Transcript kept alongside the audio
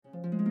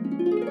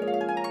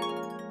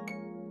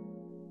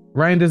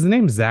Ryan, does the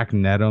name Zach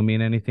Neto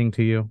mean anything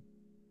to you?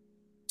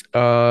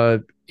 Uh,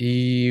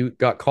 he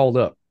got called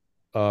up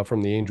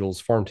from the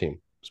Angels farm team.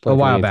 He's A playing for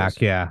the while back,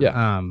 Angels. yeah.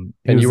 Yeah, He and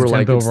was you the were 10th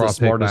like, it's the overall pick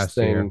smartest last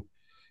year. thing.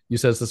 You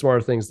said it's the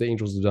smartest things the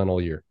Angels have done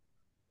all year,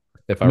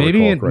 if I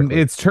Maybe recall correctly.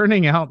 it's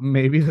turning out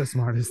maybe the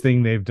smartest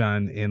thing they've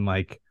done in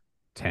like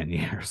 10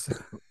 years.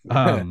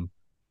 Um,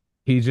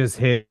 he just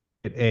hit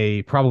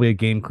a probably a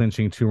game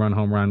clinching 2-run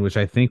home run, which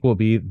I think they're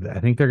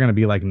going to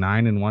be like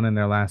 9-1 in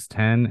their last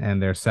 10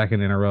 and their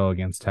second in a row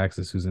against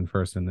Texas, who's in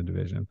first in the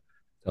division.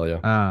 Hell yeah.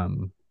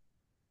 Um,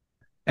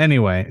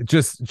 anyway,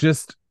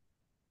 just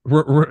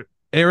r- r-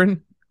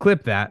 Aaron,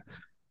 clip that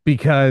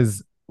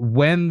because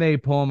when they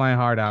pull my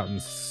heart out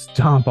and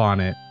stomp on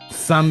it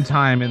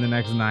sometime in the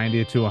next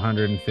 90 to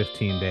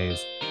 115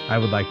 days, I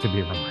would like to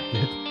be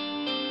reminded.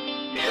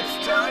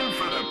 It's time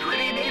for the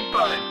Pretty Neat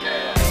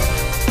Podcast.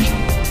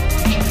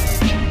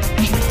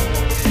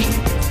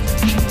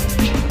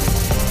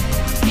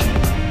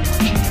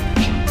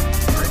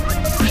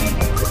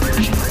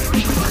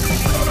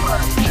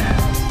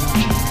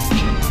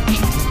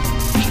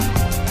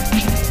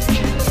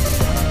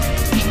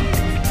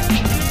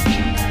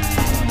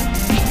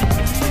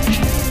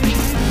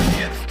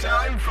 It's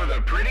time for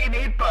the Pretty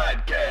Neat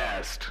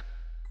Podcast.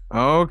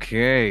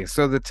 Okay,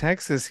 so the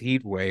Texas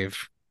heat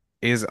wave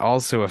is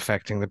also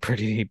affecting the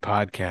Pretty Neat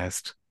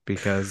podcast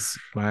because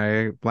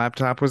my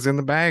laptop was in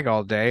the bag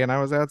all day and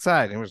I was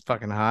outside and it was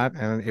fucking hot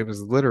and it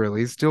was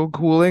literally still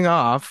cooling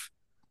off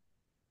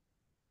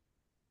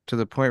to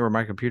the point where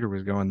my computer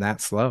was going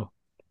that slow.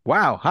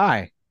 Wow,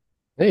 hi.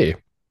 Hey,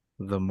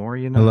 The more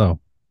you know. Hello.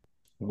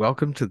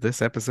 Welcome to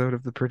this episode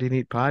of the Pretty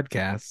Neat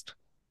podcast.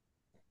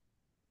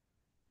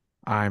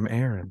 I'm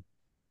Aaron.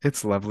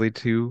 It's lovely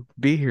to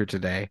be here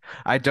today.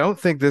 I don't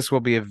think this will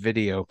be a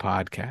video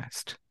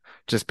podcast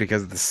just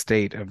because of the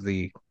state of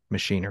the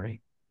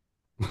machinery,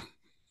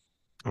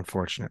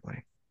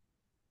 unfortunately.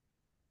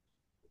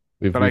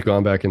 we've But we've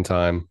gone back in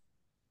time.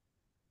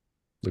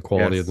 The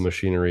quality of the yes,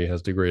 machinery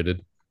has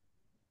degraded,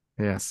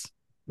 yes.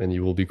 and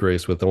you will be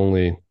graced with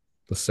only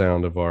the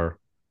sound of our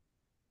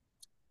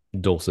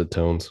dulcet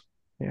tones.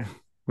 Yeah.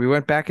 We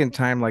went back in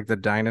time like the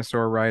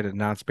dinosaur ride at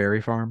Knott's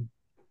Berry Farm.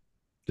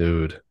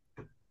 Dude,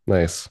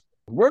 nice.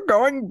 We're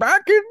going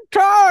back in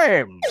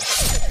time.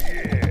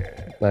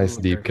 Nice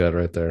deep cut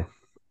right there.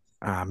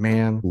 Ah,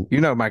 man.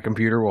 You know my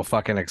computer will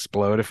fucking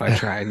explode if I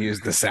try and use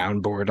the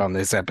soundboard on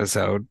this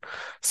episode.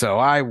 So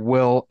I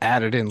will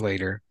add it in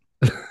later.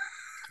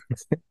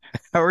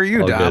 How are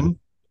you, All good. Dom?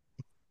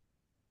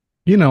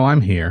 You know,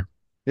 I'm here.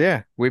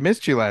 Yeah, we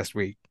missed you last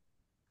week.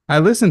 I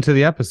listened to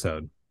the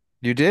episode.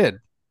 You did.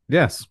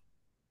 Yes.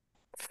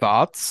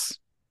 Thoughts?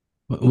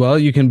 Well,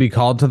 you can be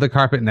called to the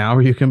carpet now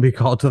or you can be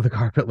called to the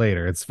carpet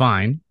later. It's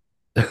fine.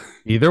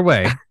 Either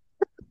way.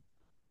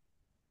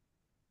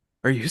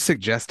 Are you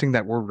suggesting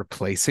that we're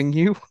replacing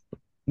you?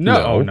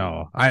 No,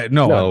 No. no.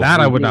 No, No, that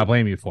I would not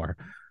blame you for.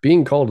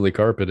 being called to the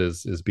carpet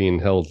is being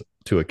held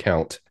to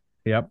account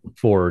Yep.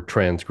 for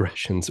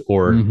transgressions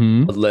or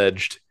Mm-hmm.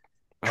 alleged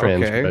Okay.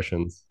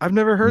 transgressions. I've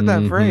never heard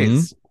that Mhm.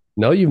 phrase.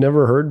 No, you've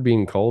never heard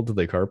being called to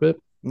the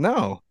carpet?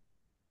 No,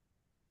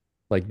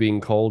 Like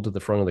being called to the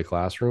front of the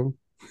classroom?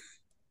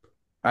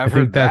 I I've think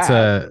heard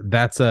that.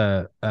 that's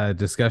a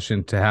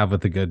discussion to have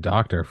with a good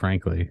doctor,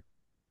 frankly.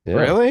 Yeah.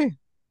 Really?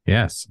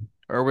 Yes.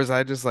 Or was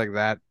I just like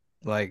that,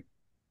 like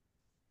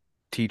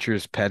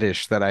teacher's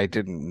petish that I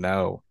didn't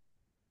know?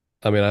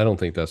 I mean, I don't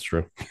think that's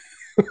true.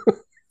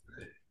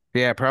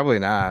 Yeah, probably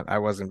not. I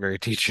wasn't very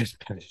teacher's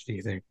petish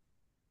either.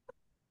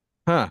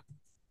 Huh.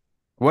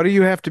 What do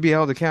you have to be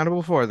held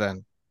accountable for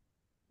then?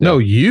 No,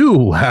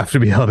 you have to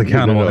be held No,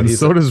 accountable, no, and he's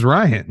so does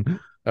Ryan.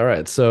 all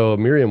right. So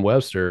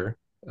Merriam-Webster,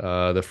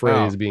 the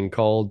phrase Oh, being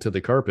called to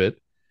the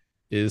carpet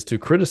is to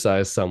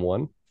criticize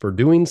someone for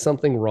doing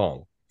something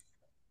wrong.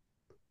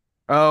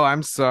 oh,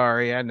 I'm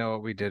sorry. I know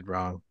what we did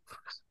wrong.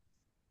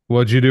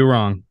 What'd you do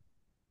wrong?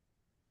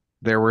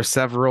 There were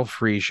several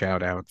free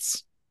shout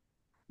outs.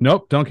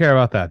 Nope, don't care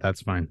about that.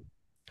 That's fine.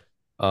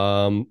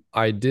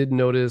 I did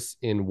notice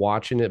in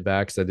watching it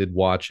back, because I did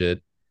watch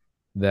it,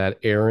 that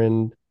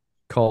Aaron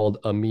called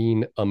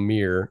Amin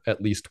Amir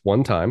at least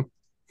one time.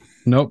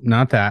 Nope,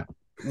 not that.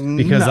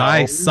 Because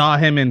I No. saw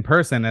him in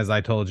person, as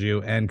I told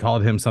you, and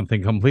called him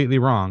something completely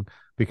wrong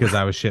because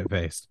I was shit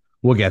faced.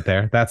 We'll get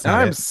there. That's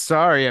not I'm it.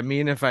 sorry. I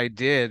mean, if I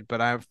did,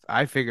 but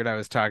I figured I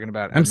was talking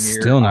about I'm Amir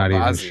still not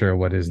even Albazi. sure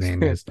what his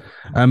name is.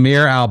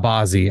 Amir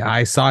Albazi.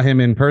 I saw him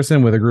in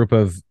person with a group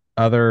of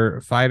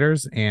other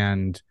fighters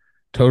and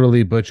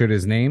totally butchered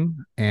his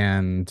name.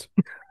 And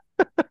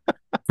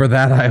for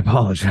that, I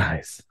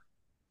apologize.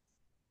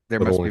 There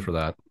But must only be for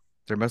that.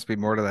 there must be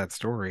more to that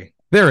story.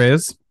 There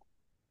is,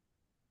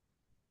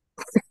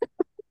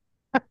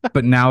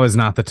 but now is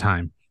not the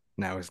time.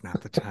 Now is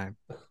not the time.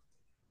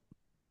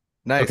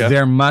 Nice. Okay.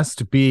 There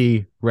must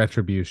be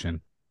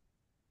retribution.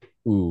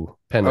 Ooh,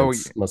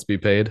 penance must be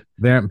paid.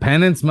 Their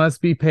penance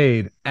must be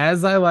paid.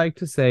 As I like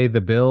to say, the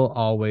bill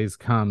always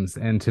comes.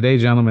 And today,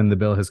 gentlemen, the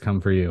bill has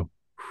come for you.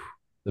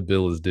 The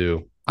bill is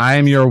due. I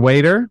am your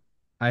waiter.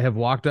 I have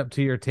walked up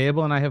to your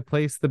table and I have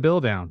placed the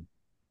bill down.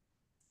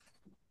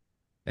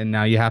 and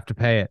now you have to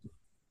pay it.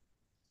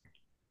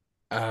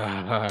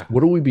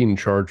 What are we being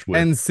charged with?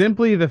 And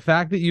simply the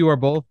fact that you are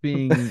both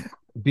being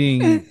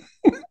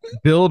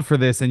billed for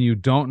this and you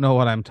don't know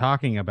what I'm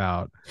talking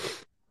about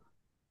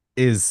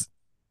is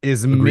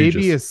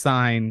maybe a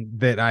sign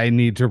that I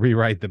need to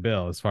rewrite the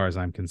bill, as far as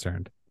I'm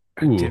concerned.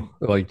 Ooh,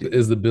 like,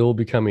 is the bill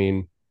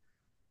becoming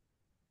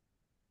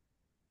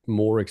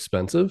more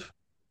expensive?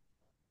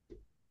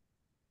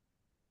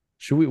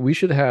 We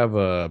should have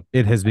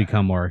It has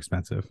become more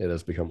expensive. It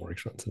has become more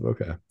expensive.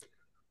 Okay.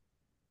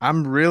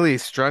 I'm really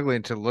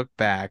struggling to look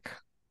back.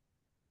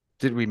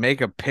 Did we make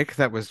a pick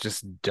that was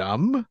just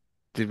dumb?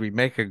 Did we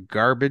make a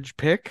garbage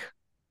pick?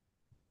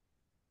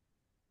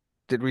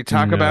 Did we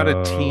talk about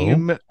a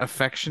team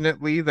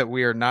affectionately that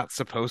we are not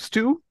supposed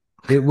to?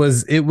 It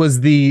was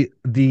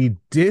the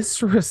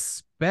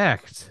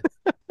disrespect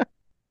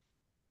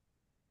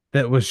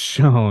that was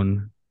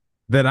shown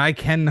that I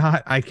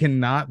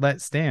cannot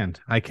let stand.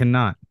 I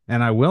cannot,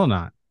 and I will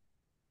not.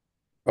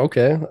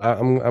 Okay.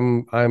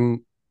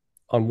 I'm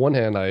on one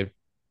hand, I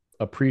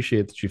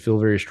appreciate that you feel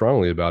very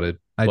strongly about it.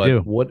 I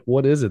do.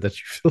 What is it that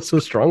you feel so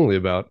strongly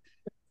about?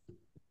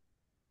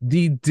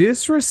 The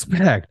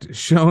disrespect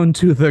shown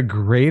to the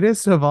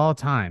greatest of all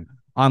time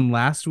on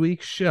last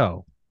week's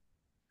show.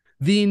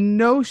 The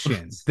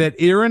notion that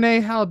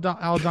Irene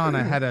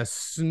Aldana had a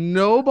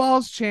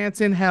snowball's chance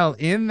in hell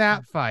in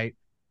that fight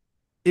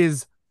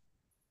is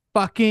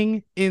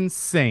fucking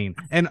insane.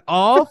 And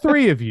all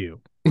three of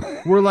you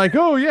were like,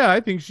 oh, yeah, I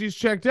think she's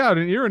checked out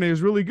and Irene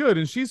is really good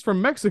and she's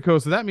from Mexico,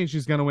 so that means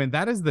she's going to win.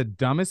 That is the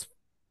dumbest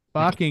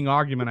fucking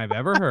argument I've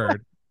ever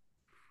heard.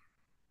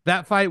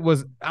 That fight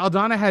was,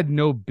 Aldana had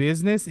no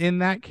business in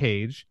that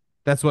cage.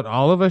 That's what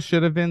all of us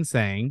should have been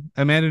saying.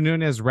 Amanda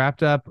Nunes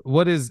wrapped up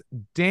what is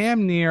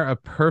damn near a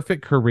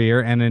perfect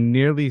career and a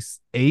nearly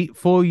 8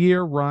 full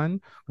year run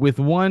with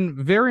one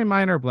very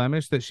minor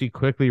blemish that she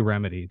quickly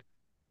remedied.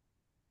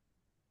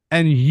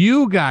 And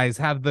you guys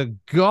have the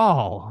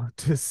gall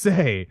to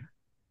say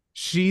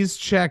she's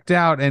checked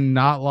out and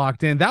not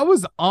locked in. That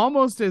was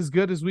almost as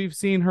good as we've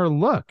seen her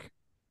look.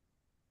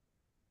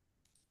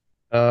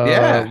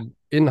 Yeah.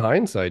 In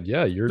hindsight,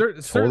 yeah, you're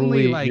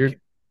certainly you're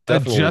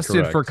adjusted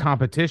correct. for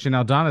competition.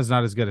 Aldana's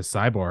not as good as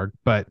Cyborg,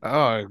 but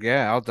oh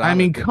yeah, Aldana I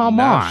mean, come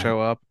on,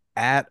 show up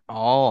at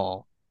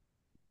all.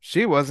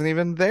 She wasn't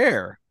even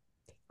there.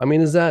 I mean,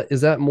 is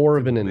that more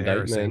of an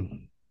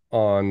indictment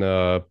on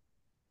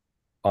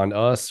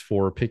us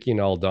for picking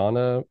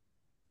Aldana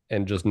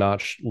and just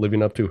not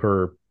living up to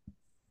her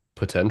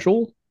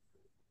potential?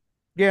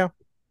 Yeah,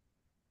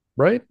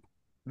 right.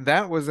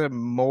 That was a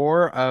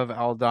more of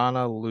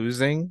Aldana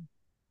losing.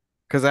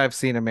 Because I've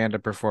seen Amanda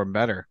perform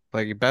better.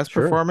 Like, best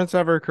performance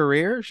of her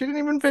career, she didn't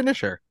even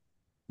finish her.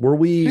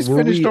 She's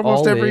finished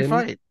almost every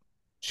fight.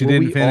 She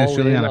didn't finish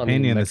Juliana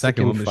Pena in the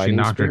second one, but she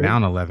knocked her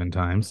down 11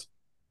 times.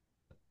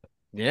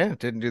 Yeah,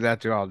 didn't do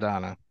that to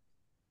Aldana.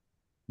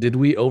 Did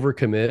we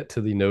overcommit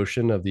to the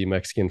notion of the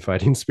Mexican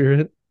fighting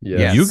spirit?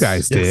 Yes. You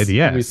guys did,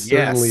 yes. We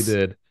certainly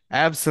did.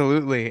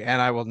 Absolutely.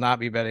 And I will not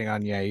be betting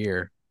on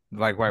Yair.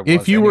 Like, why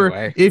if you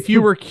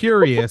were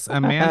curious,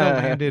 Amanda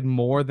landed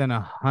more than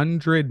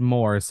 100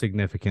 more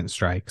significant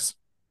strikes.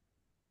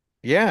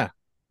 Yeah.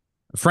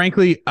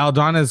 Frankly,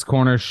 Aldana's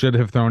corner should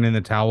have thrown in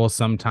the towel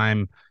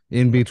sometime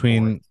in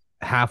between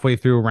halfway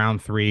through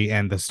round 3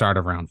 and the start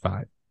of round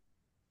 5.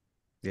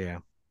 Yeah,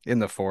 in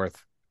the 4th.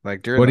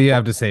 Like, during what do you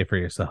have to say for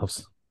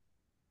yourselves?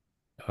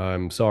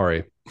 I'm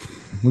sorry.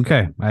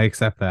 Okay, I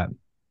accept that.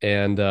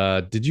 And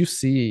did you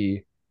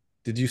see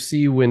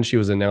when she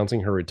was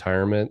announcing her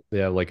retirement, they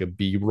had like a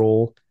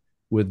B-roll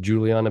with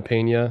Juliana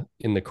Pena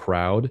in the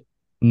crowd?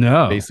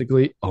 No.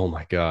 Basically, oh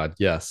my God,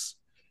 yes.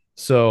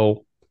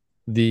 So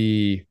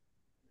the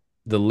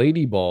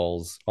lady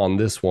balls on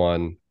this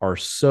one are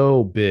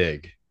so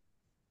big.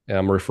 And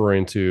I'm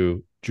referring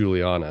to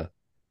Juliana.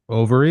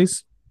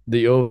 Ovaries?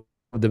 The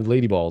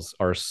lady balls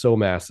are so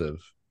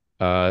massive.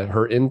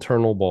 Her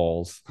internal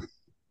balls,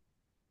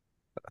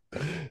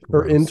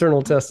 her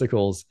internal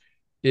testicles,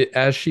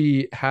 as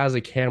she has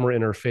a camera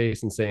in her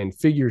face and saying,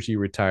 figures you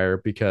retire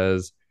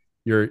because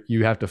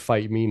you have to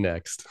fight me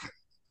next.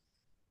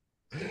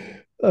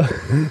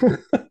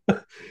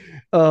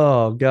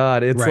 Oh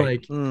God. It's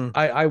like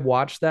I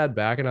watched that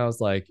back and I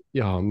was like,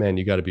 oh man,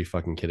 you got to be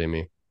fucking kidding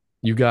me.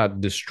 You got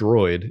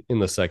destroyed in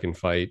the second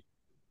fight,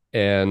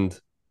 and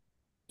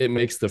it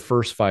makes the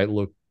first fight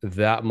look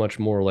that much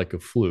more like a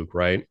fluke,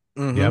 right?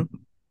 Mm-hmm. Yep.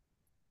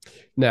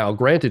 Now,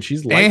 granted,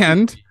 she's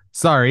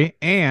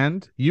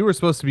and you were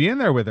supposed to be in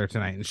there with her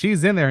tonight, and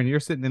she's in there, and you're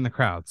sitting in the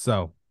crowd.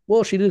 So,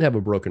 well, she did have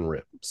a broken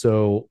rib,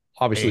 so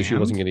obviously she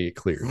wasn't going to get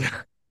cleared.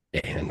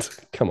 And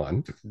come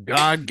on,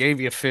 God gave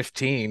you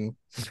 15.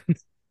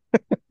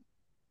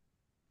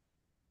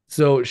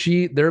 So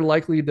they're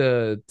likely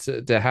to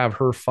have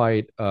her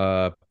fight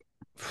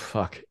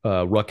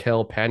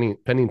Raquel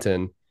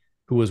Pennington,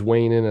 who was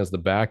weighing in as the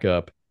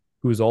backup,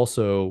 who's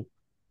also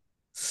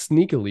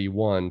sneakily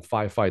won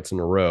 5 fights in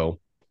a row.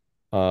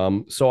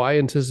 So I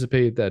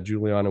anticipate that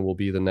Juliana will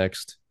be the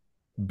next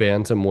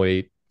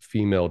bantamweight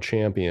female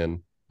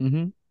champion.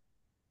 Mm-hmm.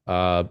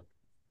 Uh,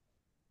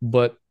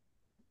 but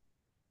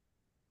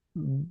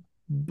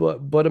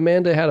but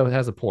Amanda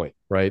has a point,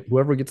 right?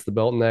 Whoever gets the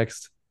belt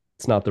next,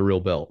 it's not the real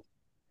belt.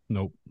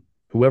 Nope.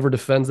 Whoever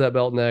defends that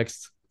belt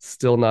next,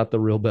 still not the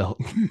real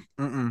belt.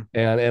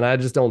 And I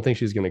just don't think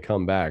she's going to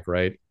come back,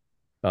 right?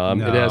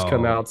 It has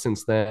come No. out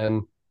since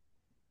then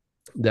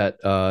that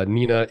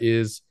Nina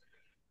is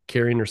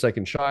carrying her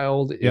second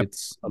child. Yep.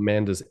 It's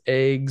Amanda's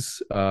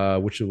eggs,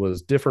 which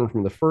was different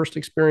from the first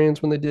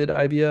experience when they did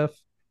IVF,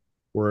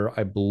 where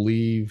I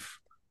believe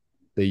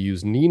they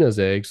use Nina's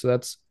eggs. So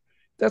that's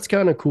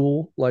kind of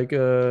cool, like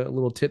a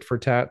little tit for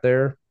tat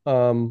there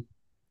in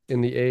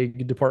the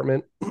egg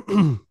department.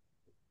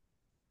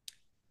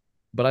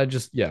 But I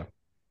just, yeah,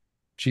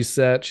 she's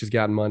set. She's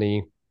got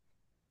money.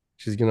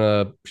 She's got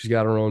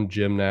her own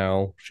gym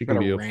now. She can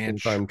Got a be a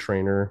ranch. full-time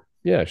trainer.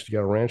 Yeah, she's got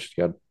a ranch. She's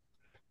got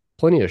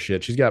plenty of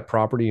shit. She's got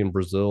property in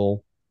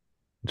Brazil.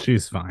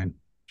 She's fine.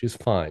 She's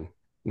fine.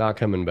 Not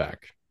coming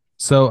back.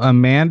 So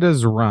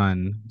Amanda's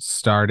run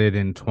started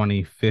in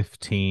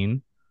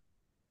 2015.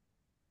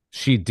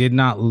 She did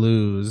not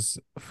lose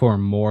for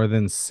more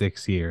than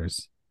 6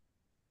 years.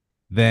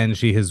 Then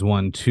she has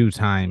won 2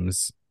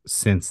 times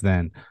since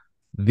then.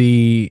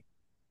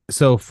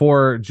 So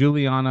for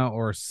Juliana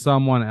or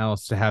someone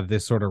else to have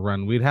this sort of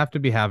run, we'd have to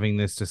be having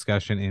this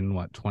discussion in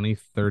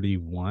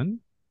 2031?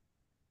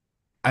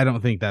 I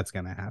don't think that's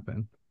going to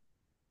happen.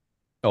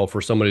 Oh,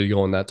 for somebody to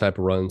go on that type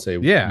of run and say,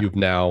 Yeah. you've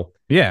now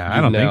I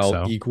don't think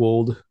so.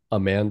 equaled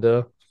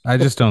Amanda. I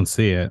just don't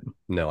see it.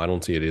 No, I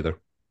don't see it either.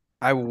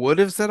 I would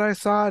have said I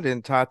saw it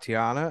in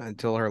Tatiana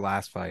until her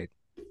last fight.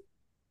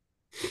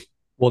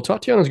 Well,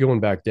 Tatiana's going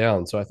back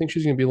down, so I think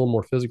she's going to be a little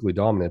more physically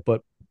dominant.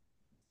 But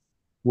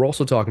we're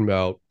also talking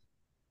about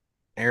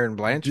Erin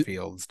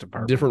Blanchfield's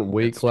department. different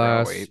weight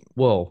class.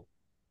 Well,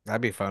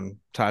 that'd be fun.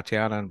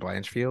 Tatiana and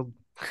Blanchfield.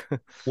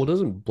 Well,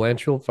 doesn't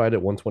Blanchfield fight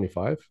at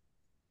 125? Is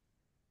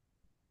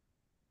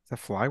that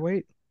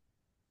flyweight?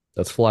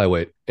 That's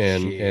flyweight,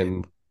 and Shit.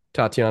 and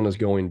Tatiana's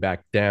going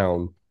back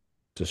down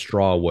to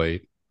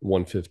strawweight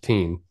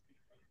 115,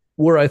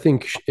 where I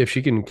think if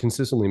she can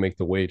consistently make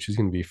the weight,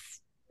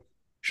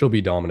 she'll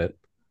be dominant.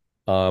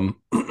 I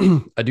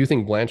do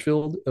think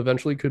Blanchfield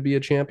eventually could be a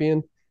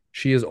champion.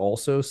 She has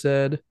also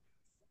said,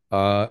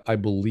 I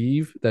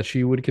believe that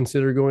she would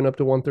consider going up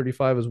to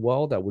 135 as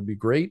well. That would be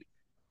great.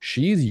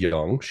 She's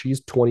young. She's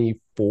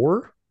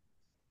 24,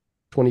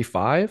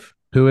 25.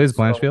 Who is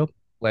Blanchfield?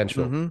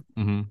 Blanchfield.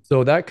 Mm-hmm. Mm-hmm.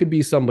 So that could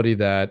be somebody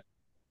that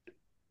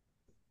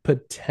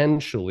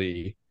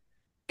potentially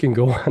can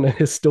go on a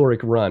historic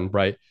run,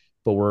 right?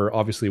 But we're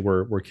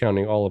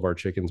counting all of our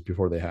chickens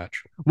before they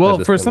hatch.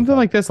 Well, for something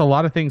like this, a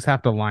lot of things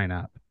have to line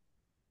up.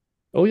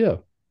 Oh yeah.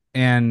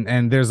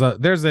 And there's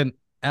an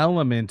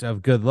element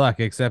of good luck,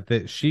 except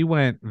that she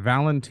went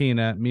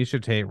Valentina,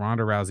 Miesha Tate,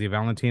 Ronda Rousey,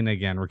 Valentina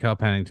again, Raquel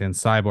Pennington,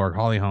 Cyborg,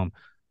 Holly Holm,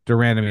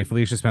 Durandamy,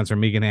 Felicia Spencer,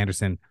 Megan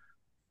Anderson,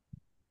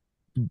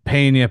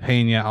 Pena,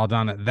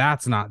 Aldana.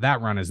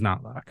 That run is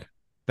not luck.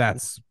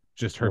 That's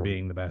just her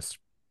being the best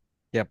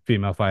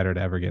female fighter to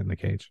ever get in the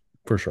cage.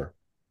 For sure.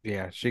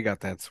 Yeah, she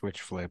got that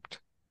switch flipped.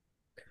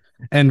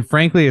 And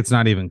frankly, it's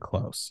not even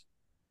close.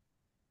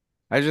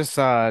 I just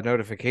saw a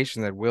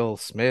notification that Will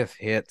Smith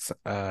hits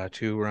a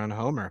 2-run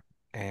homer,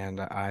 and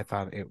I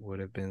thought it would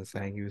have been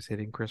saying he was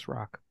hitting Chris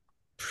Rock.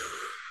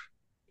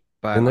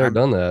 But Been there,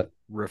 done that.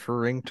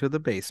 Referring to the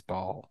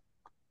baseball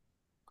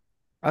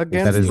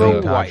That is the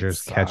a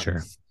Dodgers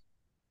catcher.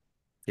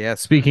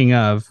 Yes. Speaking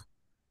of,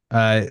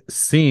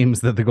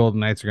 seems that the Golden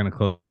Knights are going to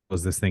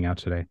close this thing out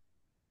today.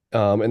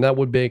 And that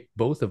would make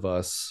both of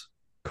us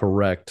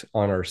correct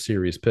on our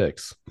series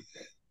picks.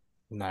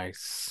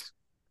 Nice.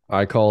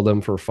 I called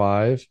them for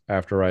 5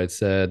 after I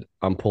said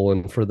I'm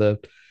pulling for the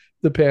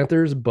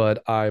Panthers,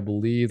 but I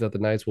believe that the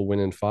Knights will win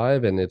in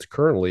 5, and it's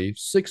currently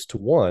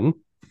 6-1.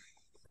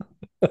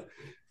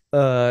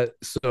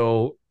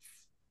 So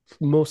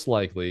most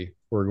likely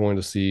we're going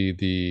to see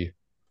the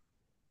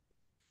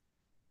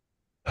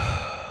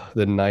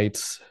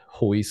Knights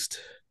hoist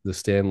the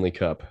Stanley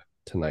Cup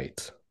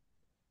tonight.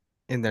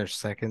 In their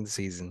second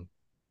season.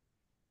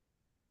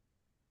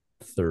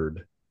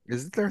 Third.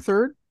 Is it their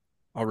third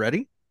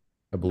already?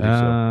 I believe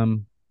so.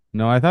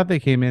 No, I thought they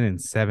came in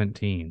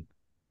 17.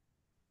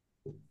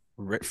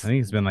 I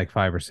think it's been like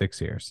 5 or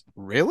 6 years.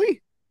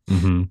 Really?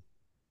 Mm-hmm.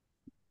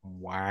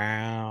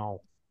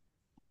 Wow.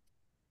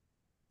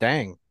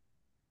 Dang.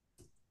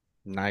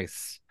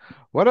 Nice.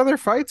 What other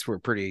fights were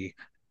pretty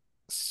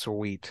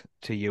sweet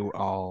to you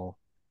all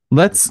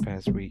this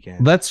past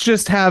weekend? Let's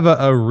just have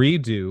a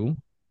redo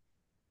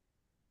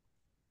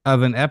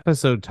of an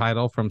episode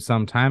title from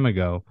some time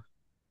ago.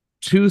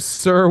 To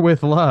Sir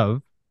with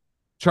Love,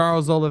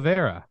 Charles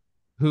Oliveira,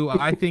 who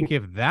I think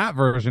if that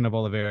version of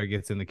Oliveira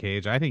gets in the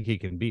cage, I think he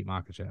can beat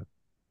Makhachev.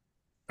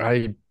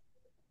 I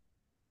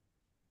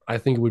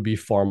think it would be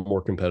far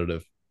more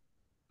competitive.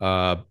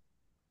 But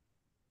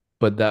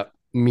that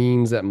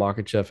means that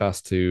Makhachev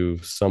has to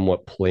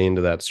somewhat play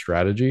into that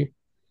strategy.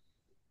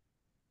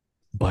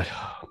 But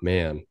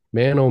man,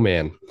 oh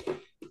man,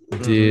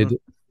 did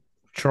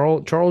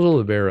Charles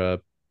Oliveira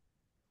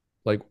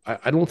Like,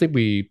 I don't think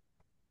we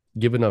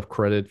give enough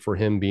credit for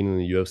him being in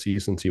the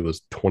UFC since he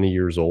was 20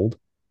 years old.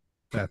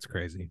 That's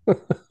crazy.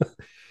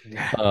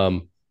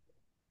 um,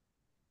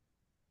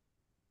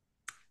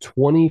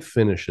 20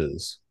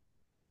 finishes,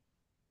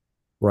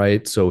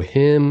 right? So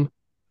he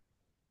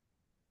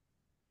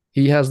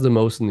has the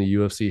most in the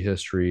UFC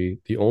history.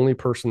 The only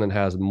person that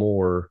has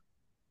more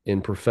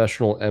in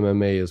professional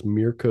MMA is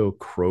Mirko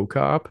Cro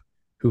Cop,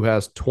 who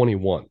has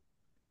 21,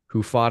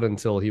 who fought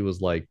until he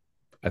was like,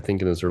 I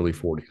think in his early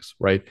 40s,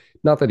 right?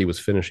 Not that he was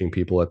finishing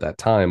people at that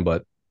time,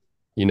 but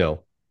you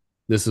know,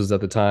 this is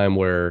at the time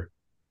where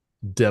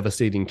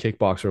devastating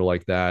kickboxer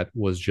like that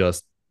was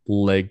just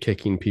leg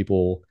kicking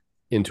people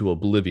into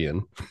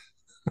oblivion.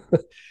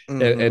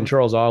 And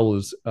Charles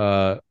Olives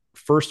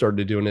first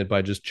started doing it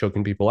by just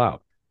choking people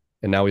out.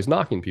 And now he's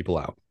knocking people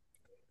out,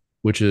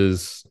 which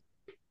is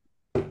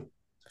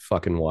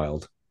fucking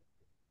wild.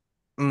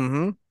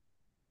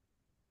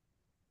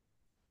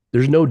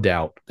 There's no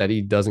doubt that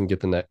he doesn't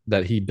get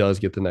that he does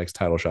get the next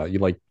title shot.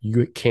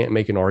 You can't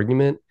make an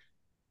argument.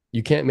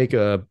 You can't make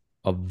a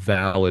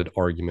valid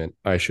argument.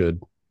 I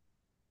should,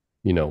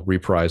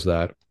 reprise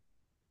that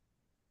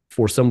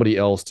for somebody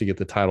else to get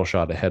the title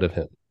shot ahead of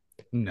him.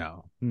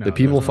 No. The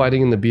people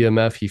fighting in the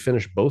BMF, he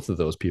finished both of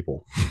those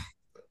people.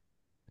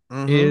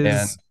 Go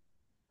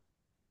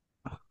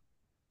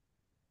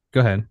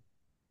ahead.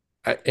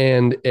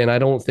 And I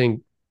don't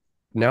think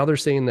now they're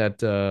saying that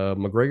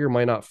McGregor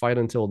might not fight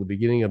until the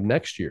beginning of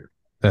next year.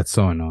 That's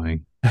so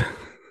annoying.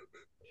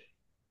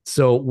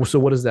 So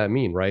what does that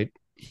mean, right?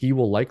 He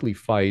will likely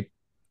fight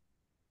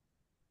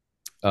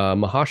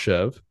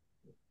Makhachev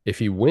if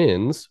he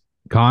wins.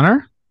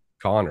 Conor.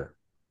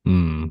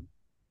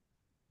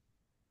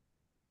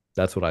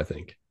 That's what I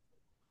think.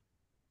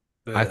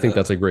 I think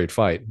that's a great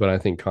fight, but I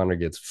think Conor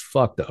gets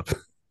fucked up.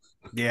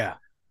 Yeah.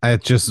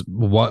 It's just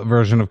what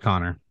version of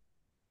Conor?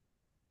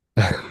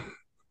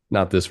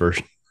 Not this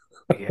version.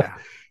 Yeah.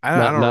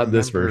 Not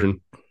this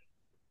version.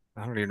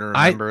 I don't even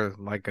remember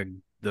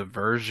the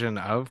version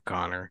of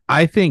Conor.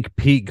 I think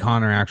Pete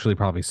Conor actually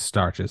probably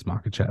starches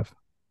Makhachev.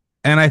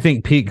 And I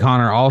think Pete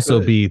Conor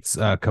also beats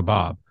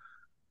Kebab.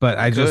 But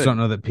I just don't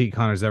know that Pete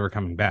Connor's ever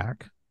coming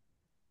back.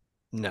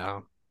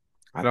 No,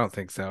 I don't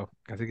think so.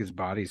 I think his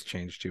body's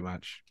changed too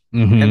much.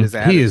 Mm-hmm. And his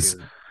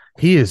attitude.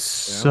 He is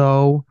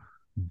so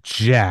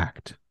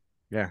jacked.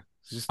 Yeah.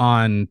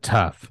 On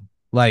tough.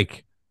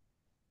 Like,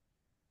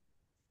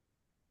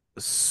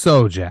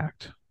 so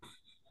jacked.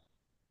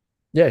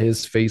 Yeah,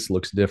 his face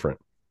looks different.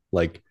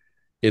 Like,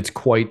 it's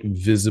quite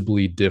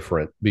visibly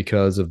different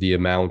because of the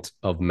amount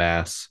of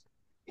mass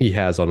he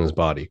has on his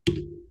body.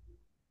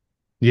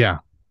 Yeah.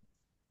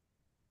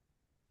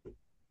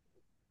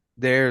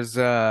 There's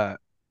and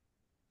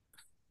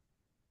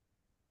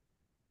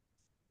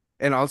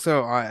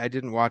also I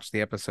didn't watch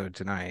the episode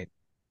tonight.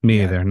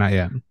 Me either, not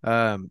yet.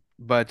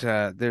 But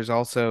there's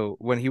also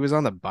when he was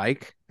on the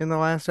bike in the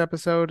last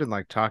episode and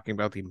like talking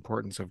about the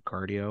importance of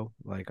cardio,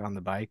 like on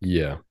the bike.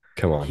 Yeah,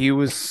 come on. He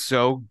was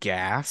so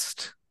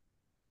gassed.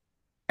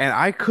 And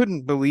I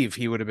couldn't believe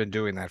he would have been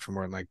doing that for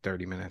more than like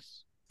 30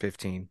 minutes,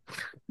 15.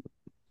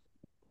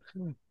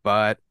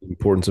 But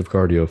importance of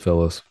cardio,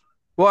 fellas.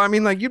 Well, I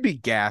mean, like you'd be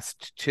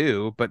gassed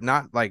too, but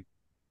not like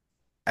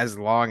as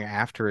long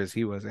after as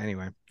he was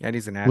anyway. And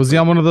he's an athlete. Was he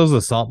on one of those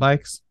assault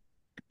bikes?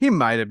 He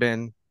might have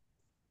been,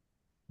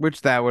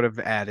 which that would have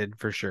added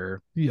for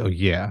sure. Oh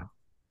yeah.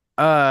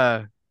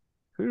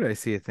 Who did I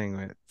see a thing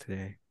with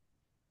today?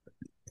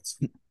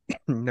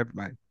 Never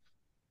mind.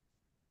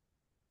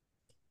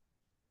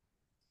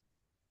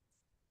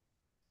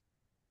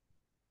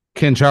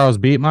 Can Charles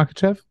beat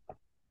Makhachev?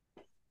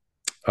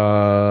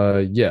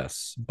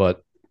 Yes,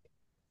 but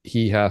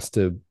he has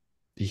to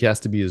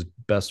be his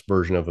best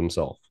version of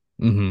himself.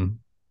 Mm-hmm.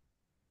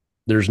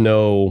 There's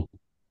no,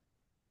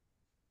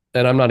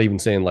 and I'm not even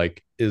saying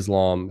like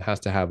Islam has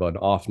to have an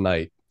off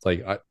night.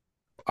 Like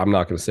I'm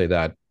not going to say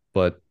that,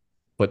 but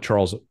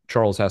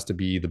Charles has to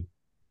be the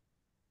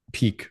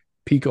peak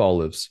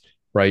Olives,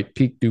 right?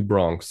 Peak do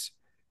Bronx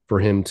for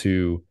him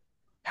to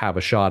have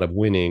a shot of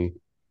winning.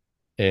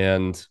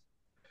 And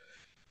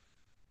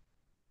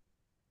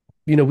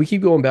we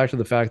keep going back to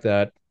the fact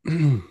that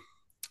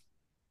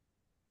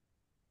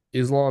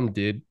Islam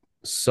did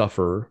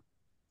suffer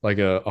like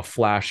a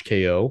flash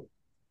KO,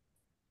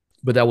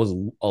 but that was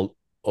a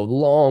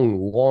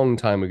long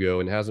time ago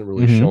and hasn't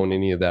really shown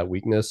any of that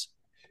weakness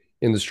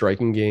in the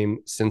striking game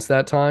since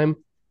that time.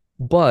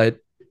 But,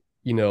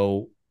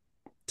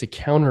 to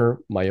counter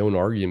my own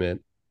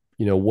argument,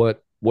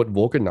 what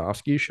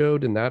Volkanovski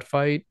showed in that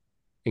fight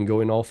and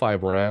going all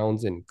 5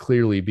 rounds and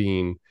clearly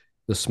being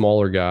the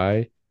smaller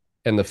guy,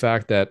 and the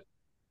fact that,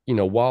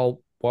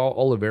 while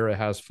Oliveira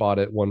has fought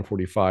at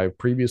 145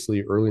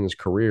 previously early in his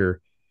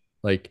career,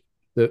 like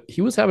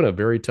he was having a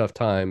very tough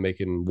time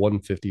making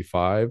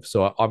 155.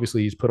 So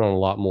obviously he's put on a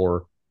lot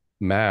more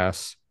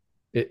mass.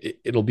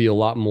 It'll be a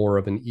lot more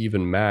of an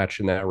even match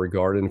in that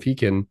regard. And if he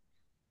can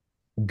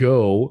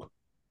go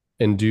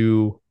and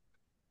do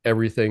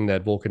everything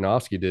that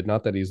Volkanovski did,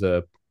 not that his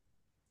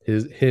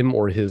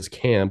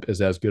camp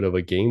is as good of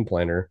a game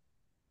planner,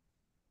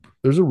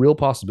 there's a real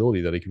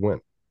possibility that he could win.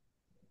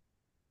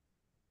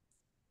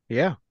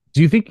 Yeah.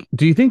 Do you think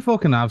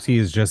Volkanovski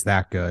is just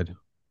that good?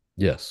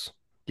 Yes.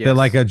 That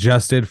like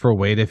adjusted for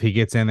weight, if he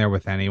gets in there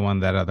with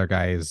anyone, that other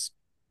guy is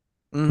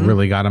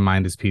really got to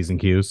mind his P's and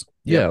Q's.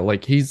 Yeah,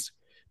 like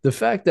the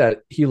fact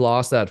that he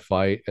lost that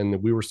fight and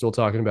that we were still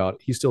talking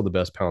about he's still the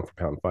best pound for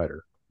pound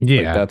fighter.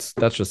 Yeah. Like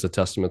that's just a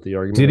testament to the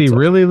argument. Did he itself.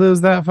 really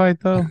lose that fight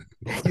though?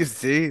 You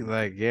see,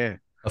 like, yeah.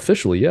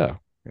 Officially, yeah.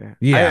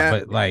 Yeah,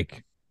 but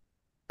like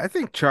I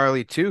think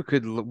Charlie too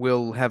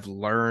will have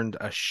learned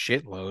a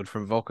shitload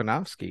from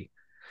Volkanovski.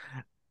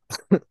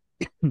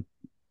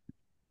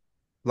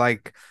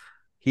 Like,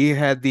 he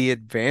had the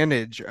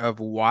advantage of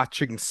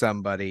watching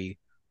somebody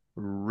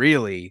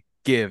really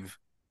give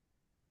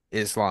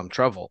Islam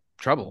trouble.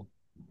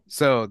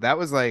 So that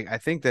was like, I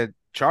think that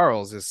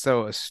Charles is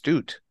so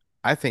astute.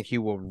 I think he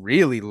will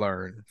really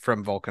learn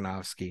from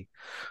Volkanovski,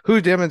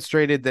 who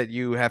demonstrated that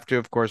you have to,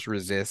 of course,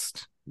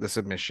 resist the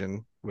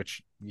submission,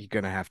 which you're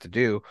going to have to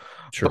do.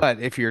 Sure.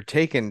 But if you're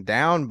taken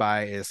down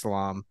by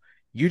Islam,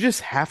 you just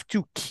have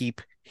to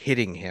keep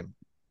hitting him.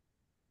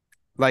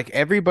 Like,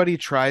 everybody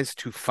tries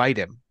to fight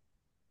him,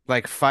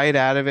 like fight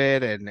out of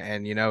it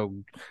and you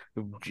know,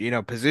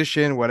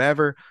 position,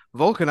 whatever.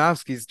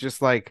 Volkanovski's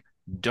just like,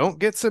 don't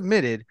get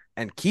submitted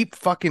and keep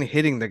fucking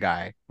hitting the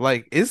guy.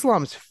 Like,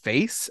 Islam's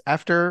face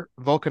after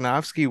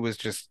Volkanovski was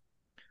just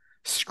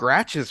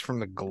scratches from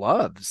the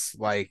gloves.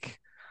 Like,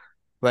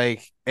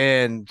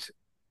 and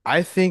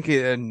I think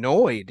it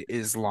annoyed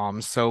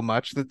Islam so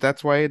much that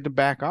that's why he had to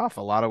back off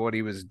a lot of what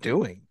he was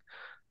doing.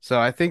 So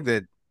I think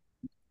that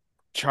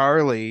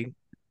Charlie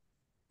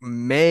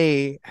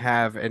may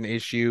have an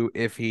issue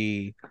if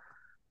he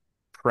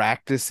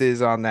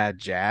practices on that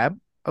jab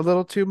a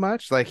little too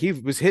much. Like, he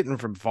was hitting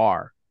from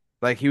far,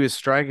 like he was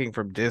striking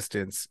from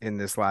distance in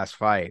this last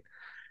fight,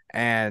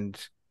 and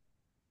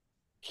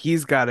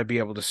he's got to be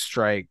able to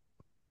strike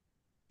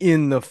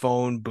in the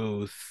phone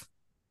booth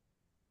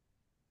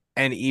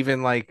and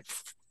even like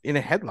in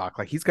a headlock.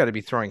 Like, he's got to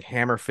be throwing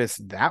hammer fists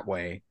that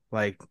way.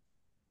 Like,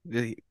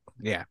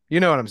 yeah, you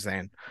know what I'm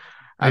saying.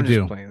 I'm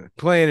just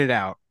playing it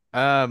out.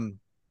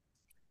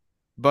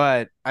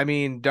 But I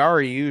mean,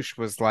 Dariush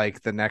was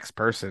like the next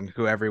person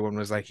who everyone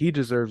was like, he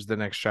deserves the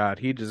next shot.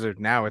 He deserves.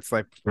 Now it's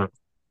like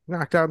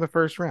knocked out in the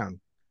first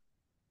round.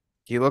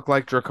 He looked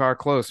like Drakkar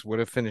Klose would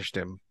have finished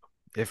him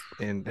if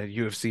in the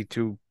UFC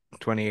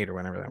 228 or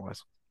whenever that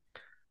was.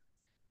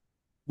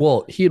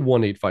 Well, he had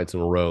won 8 fights in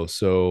a row,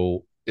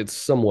 so it's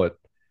somewhat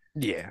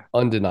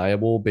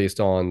undeniable based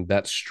on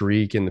that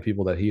streak and the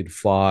people that he had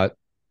fought,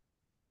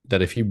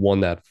 that if he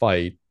won that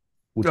fight,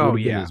 which would have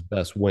been his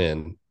best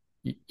win,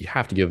 you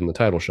have to give him the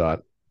title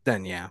shot.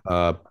 Then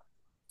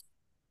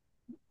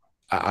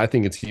I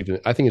think it's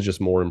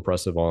just more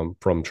impressive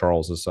from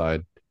Charles's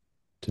side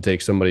to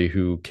take somebody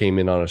who came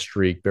in on a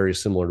streak very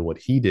similar to what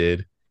he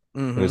did,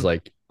 and was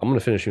like, I'm going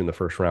to finish you in the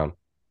first round.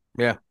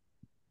 Yeah.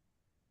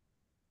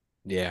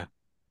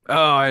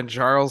 Oh, and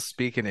Charles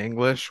speaking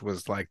English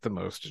was like the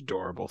most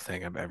adorable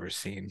thing I've ever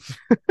seen.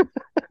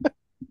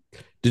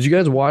 Did you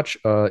guys watch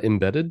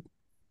Embedded?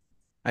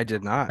 I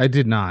did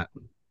not.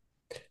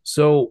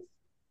 So,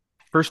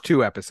 first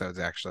 2 episodes,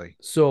 actually.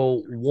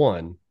 So,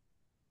 one,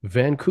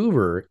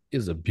 Vancouver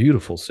is a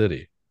beautiful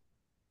city.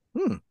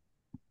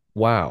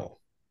 Wow.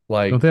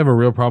 Like, don't they have a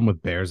real problem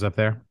with bears up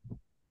there?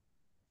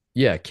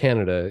 Yeah,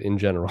 Canada in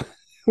general.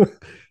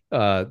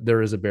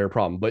 There is a bear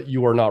problem, but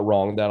you are not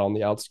wrong that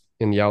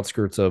in the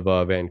outskirts of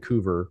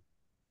Vancouver,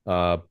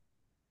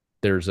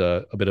 there's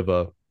a bit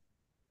of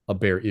a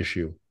bear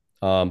issue.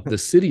 The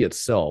city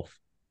itself,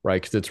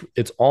 right? Because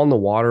it's on the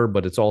water,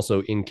 but it's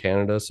also in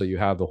Canada, so you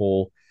have the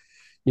whole,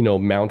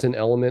 mountain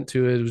element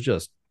to it. It was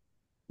just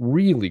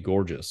really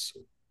gorgeous.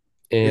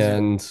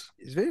 And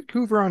is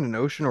Vancouver on an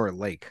ocean or a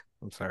lake?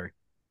 I'm sorry.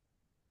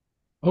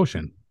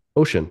 Ocean.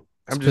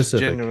 I just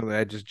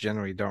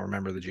generally don't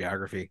remember the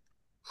geography.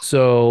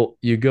 So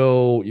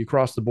you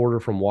cross the border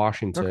from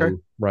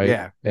Washington, right?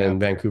 Yeah. And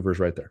Vancouver's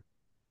right there.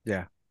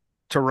 Yeah.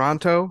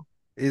 Toronto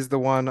is the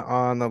one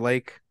on the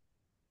lake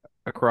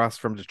across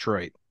from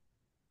Detroit.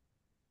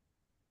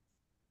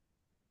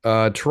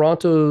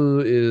 Toronto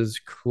is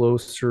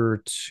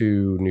closer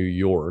to New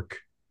York.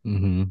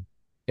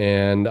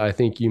 And I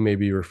think you may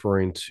be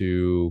referring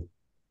to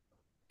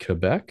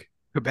Quebec?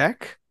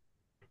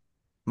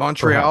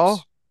 Montreal?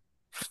 Perhaps.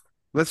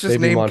 Let's just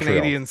name Montreal.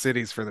 Canadian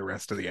cities for the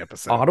rest of the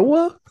episode.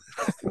 Ottawa?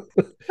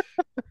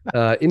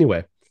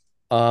 Anyway,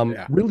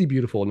 really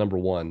beautiful, number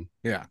one.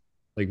 Yeah.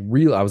 Like,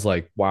 real, I was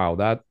like, wow,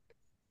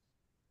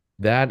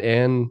 that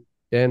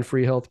and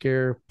free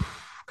healthcare,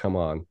 come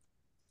on.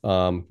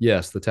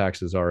 Yes, the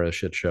taxes are a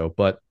shit show,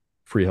 but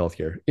free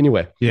healthcare.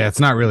 Anyway. Yeah, it's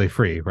not really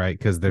free, right?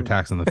 Because they're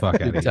taxing the fuck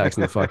out of you.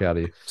 Taxing the fuck out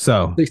of you.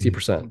 So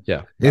 60%.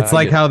 Yeah. It's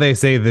like how they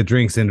say the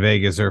drinks in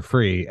Vegas are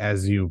free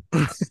as you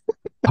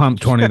pump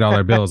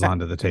 $20 bills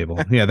onto the table.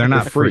 Yeah, they're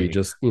not free.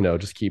 Just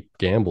keep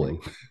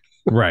gambling.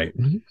 Right.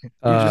 You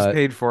just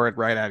paid for it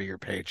right out of your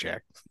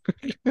paycheck.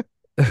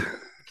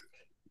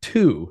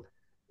 2,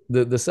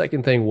 the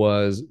second thing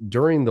was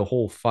during the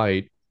whole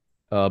fight,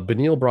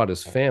 Benil brought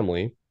his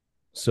family,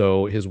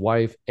 so his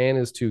wife and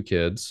his 2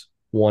 kids.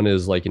 One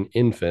is like an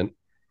infant,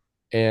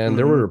 and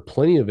there were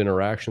plenty of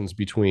interactions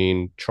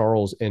between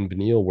Charles and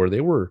Benil where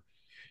they were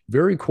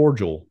very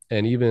cordial,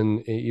 and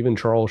even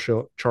Charles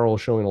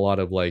showing a lot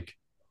of like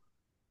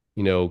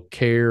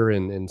care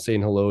and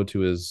saying hello to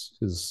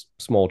his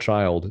small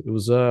child. It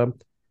was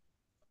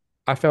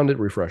I found it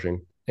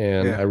refreshing,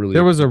 and I really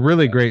there was a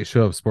really great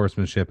show of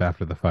sportsmanship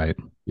after the fight.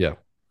 Yeah,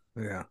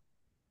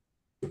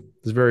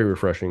 it's very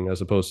refreshing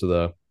as opposed to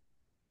the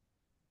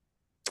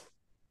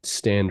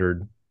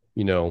standard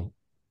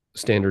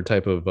standard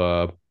type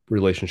of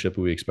relationship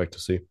we expect to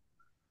see.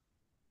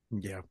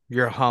 Yeah,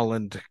 your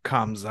Holland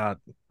Kamzat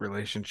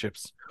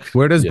relationships.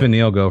 Where does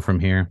Benil go from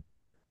here?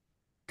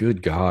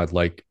 Good God,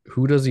 like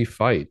who does he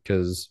fight?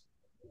 Because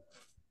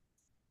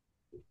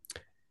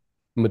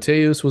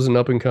Mateus was an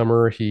up and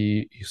comer.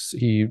 He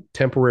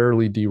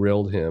temporarily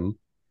derailed him.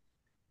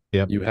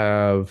 Yep. You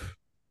have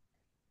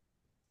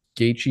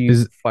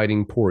Gaethje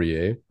fighting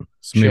Poirier.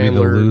 So maybe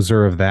the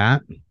loser of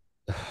that.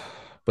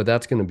 But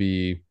that would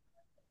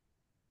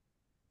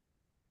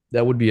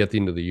be at the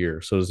end of the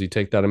year. So does he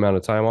take that amount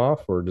of time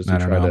off, or does he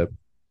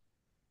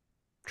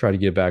try to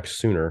get back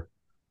sooner?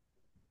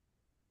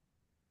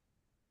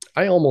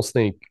 I almost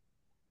think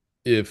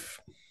if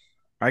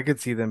I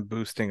could see them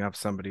boosting up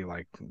somebody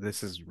like,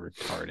 this is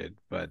retarded,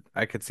 but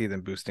I could see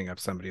them boosting up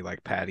somebody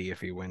like Patty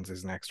if he wins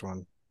his next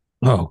one.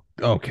 Oh,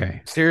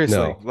 okay. Seriously,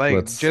 no,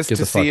 like just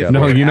to see if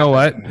no, you know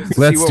what?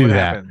 Let's do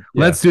that. Yeah.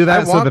 Let's do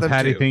that so the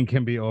Patty thing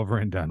can be over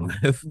and done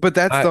with. But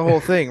that's the whole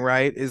thing,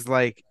 right? Is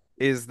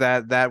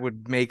that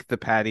would make the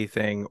Patty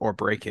thing or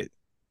break it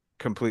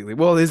completely.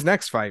 Well, his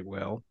next fight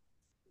will,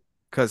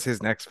 because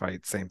his next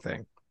fight, same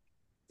thing.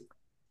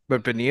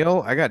 But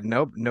Benil, I got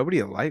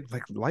nobody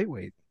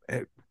lightweight.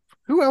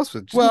 Who else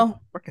would?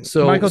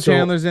 So Michael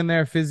Chandler's in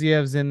there,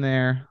 Fiziev's in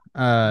there.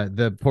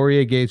 The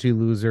Poirier Gaethje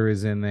loser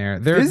is in there.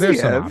 There's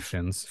some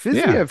options.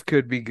 Fiziev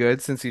could be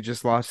good since he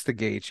just lost to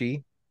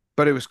Gaethje,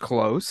 but it was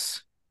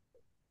close.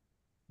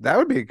 That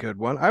would be a good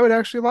one. I would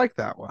actually like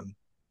that one.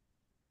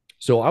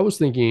 So I was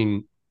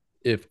thinking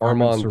if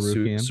Arman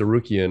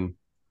Tsarukyan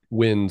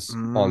wins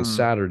on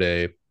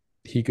Saturday,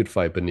 he could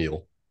fight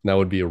Benil. That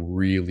would be a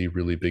really,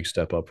 really big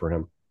step up for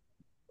him.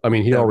 I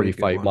mean, he already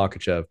fight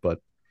Makhachev, but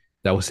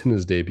that was in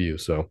his debut.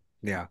 So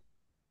yeah,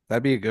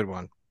 that'd be a good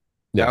one.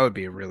 Yeah. That would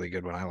be a really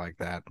good one. I like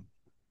that.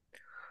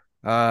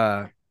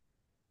 The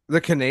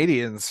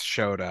Canadians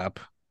showed up.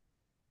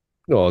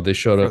 Oh, they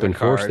showed up in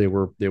force. They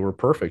were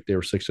perfect. They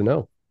were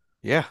 6-0.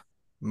 Yeah.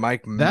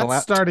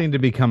 That's starting to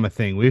become a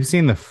thing. We've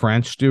seen the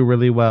French do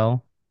really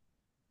well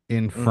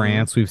in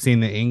France. We've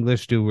seen the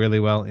English do really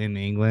well in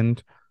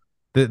England.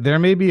 There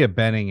may be a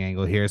betting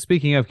angle here.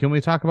 Speaking of, can we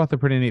talk about the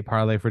Pretty Neat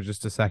Parlay for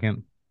just a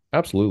second?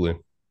 Absolutely.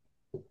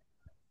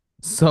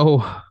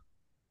 So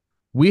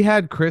we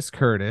had Chris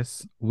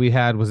Curtis.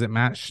 Was it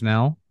Matt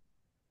Schnell?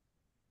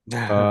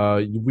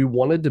 We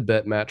wanted to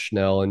bet Matt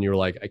Schnell, and you're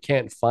like, I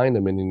can't find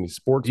him in any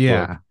sports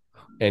book.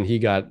 And he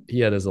had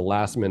as a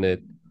last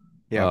minute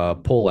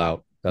pull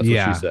out. That's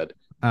what she said.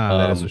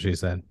 That is what she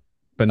said.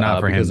 But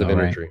not for him because of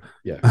injury.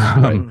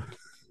 Right?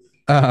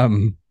 Yeah.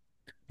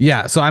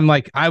 Yeah. So I'm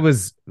like, I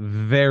was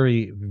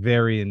very,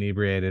 very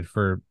inebriated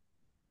for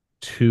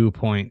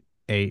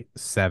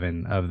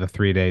 2.87 of the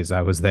 3 days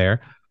I was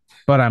there.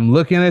 But I'm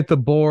looking at the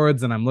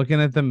boards and I'm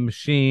looking at the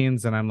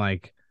machines and I'm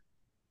like,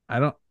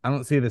 I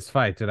don't see this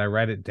fight. Did I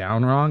write it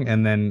down wrong?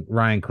 And then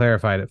Ryan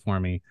clarified it for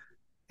me.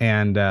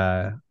 And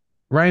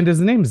Ryan, does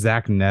the name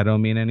Zach Neto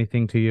mean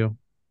anything to you?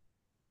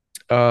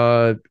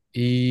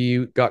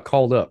 He got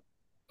called up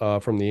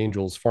from the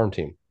Angels farm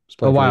team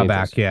a while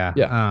back. Yeah.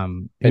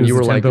 And you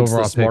were like, it's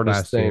the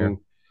smartest thing.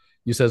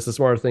 You said it's the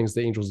smartest things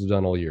the Angels have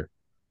done all year.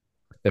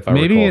 If I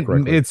recall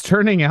correctly. It's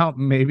turning out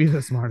maybe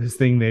the smartest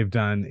thing they've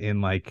done in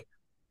like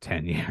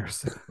 10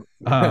 years.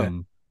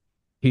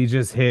 He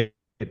just hit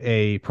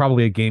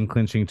probably a game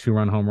clinching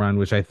 2-run home run,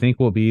 which I think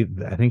they're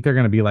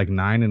going to be like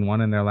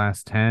 9-1 in their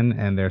last 10,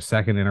 and their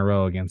second in a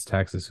row against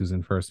Texas, who's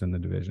in first in the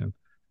division.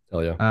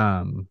 Hell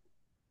yeah.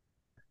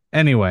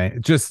 Anyway,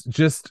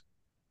 just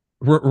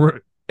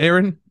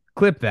Aaron,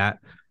 clip that,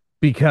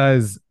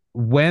 because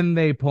when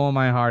they pull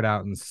my heart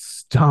out and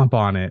stomp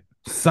on it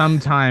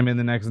sometime in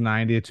the next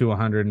 90 to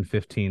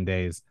 115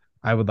 days,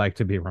 I would like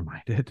to be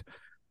reminded.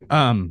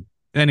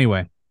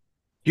 Anyway,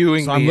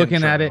 so I'm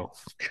looking at it.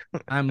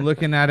 I'm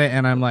looking at it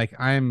and I'm like,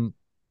 I'm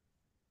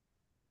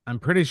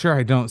pretty sure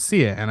I don't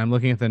see it. And I'm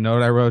looking at the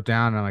note I wrote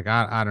down and I'm like,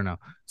 I don't know.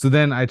 So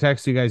then I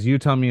text you guys, you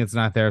tell me it's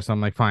not there. So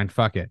I'm like, fine,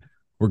 fuck it.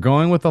 We're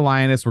going with the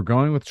Lioness. We're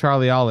going with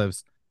Charlie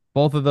Olives.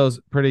 Both of those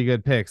pretty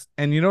good picks.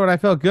 And you know what? I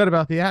felt good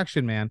about the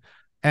action, man.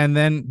 And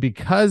then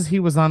because he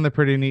was on the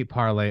Pretty Neat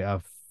Parlay,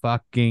 of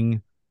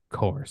fucking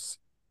course.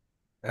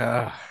 He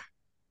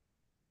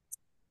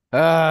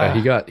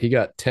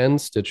got 10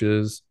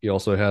 stitches. He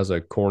also has a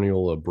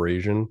corneal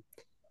abrasion,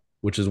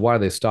 which is why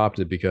they stopped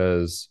it,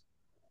 because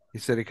he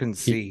said he couldn't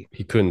see.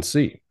 He couldn't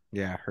see.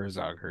 Yeah,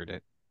 Herzog heard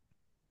it.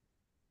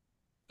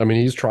 I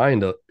mean, he's trying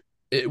to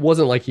it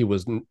wasn't like he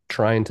was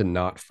trying to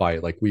not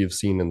fight like we have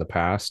seen in the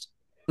past.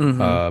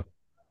 Mhm.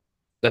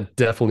 That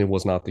definitely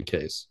was not the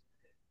case.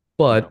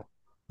 But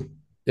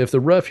if the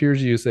ref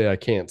hears you say I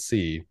can't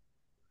see,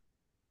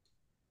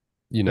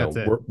 That's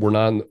it. we're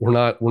not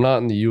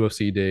in the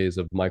UFC days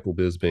of Michael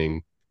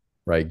Bisping,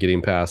 right?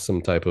 Getting past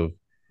some type of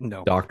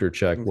No. doctor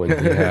check when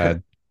he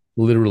had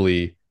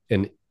literally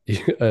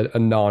a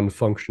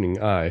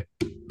non-functioning eye.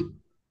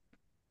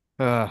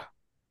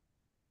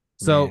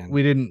 So Man.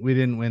 we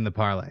didn't win the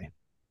parlay.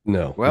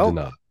 No, Well, we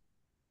did not.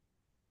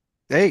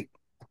 Hey,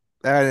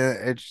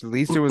 at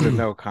least it was a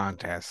no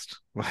contest.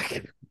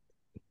 Like,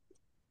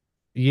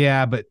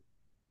 Yeah, but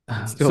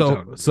Still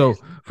don't. so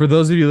for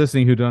those of you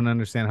listening who don't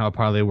understand how a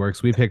parlay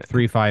works, we picked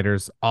 3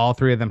 fighters. All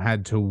 3 of them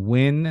had to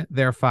win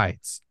their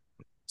fights.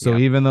 So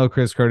Yeah. even though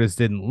Chris Curtis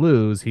didn't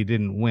lose, he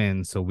didn't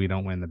win, so we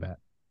don't win the bet.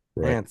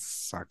 Right. Man, it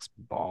sucks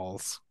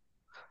balls.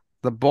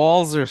 The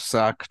balls are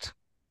sucked.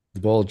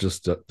 The ball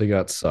just they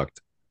got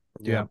sucked.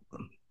 Yeah.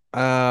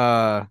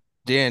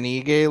 Dan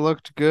Ige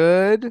looked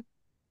good.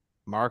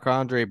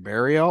 Marc-Andre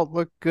Barriault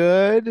looked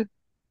good.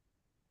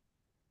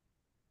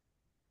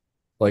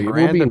 Like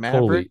Miranda we're being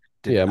Maverick totally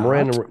did yeah. not.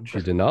 Miranda,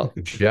 she did not.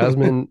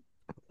 Jasmine,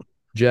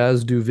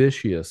 Jazz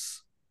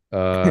Duvicious,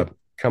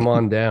 come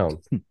on down,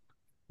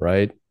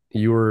 right?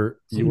 You were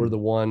the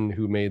one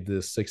who made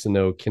this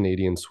 6-0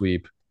 Canadian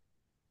sweep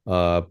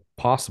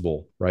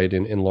possible, right?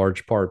 In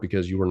large part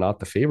because you were not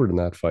the favorite in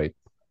that fight.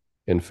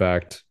 In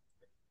fact,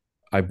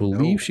 I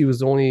believe she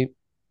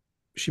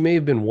may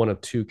have been one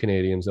of 2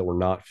 Canadians that were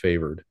not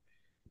favored,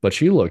 but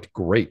she looked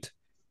great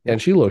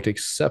and she looked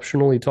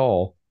exceptionally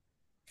tall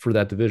for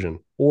that division.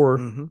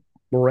 Or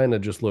Miranda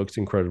just looks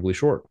incredibly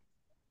short.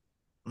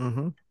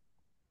 Amen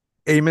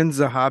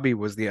Zahabi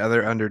was the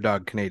other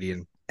underdog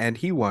Canadian, and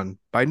he won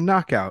by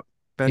knockout.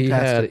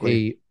 Fantastically.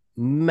 He had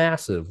a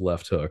massive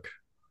left hook.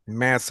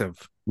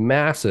 Massive.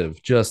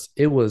 Just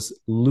it was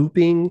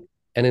looping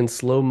and in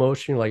slow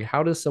motion. Like,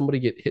 how does somebody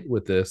get hit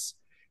with this?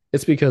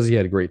 It's because he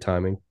had great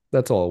timing.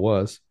 That's all it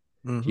was.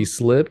 He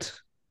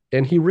slipped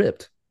and he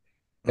ripped,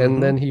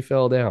 and then he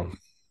fell down.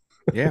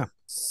 Yeah.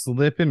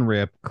 Slip and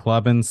rip,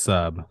 club and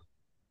sub.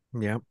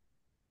 Yep.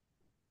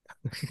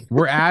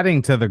 We're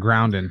adding to the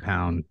ground and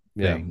pound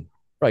thing.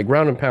 Right.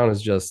 Ground and pound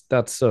is just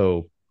that's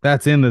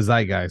in the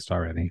zeitgeist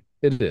already.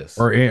 It is.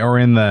 Or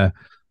in the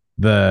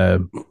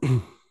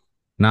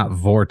not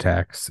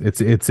vortex.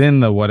 It's in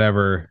the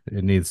whatever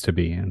it needs to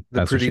be in.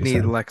 The pretty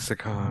neat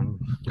lexicon.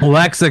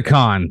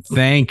 Lexicon.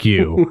 Thank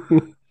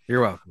you.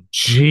 You're welcome.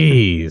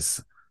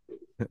 Jeez.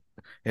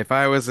 If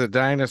I was a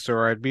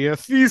dinosaur, I'd be a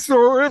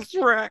Thesaurus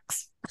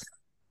Rex.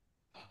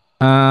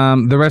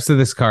 The rest of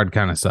this card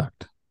kind of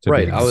sucked.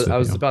 Right. I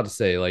was about to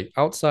say, like,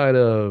 outside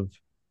of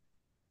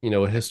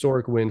a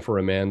historic win for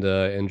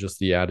Amanda and just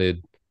the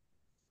added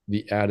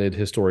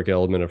historic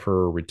element of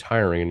her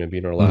retiring and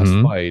being her last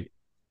fight,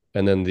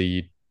 and then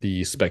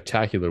the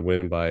spectacular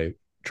win by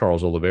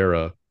Charles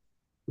Oliveira,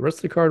 the rest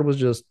of the card was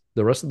just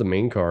the rest of the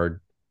main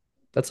card.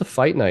 That's a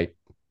fight night,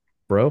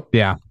 bro.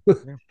 Yeah.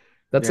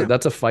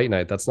 That's a fight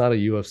night. That's not a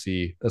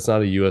UFC. That's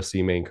not a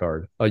UFC main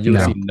card. A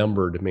UFC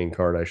numbered main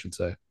card, I should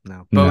say.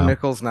 No, Bo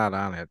Nickel's not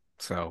on it,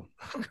 so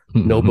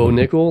no Bo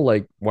Nickel.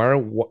 Like,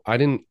 I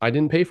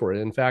didn't pay for it.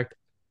 In fact,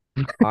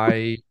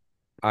 I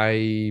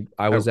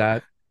was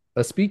at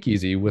a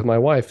speakeasy with my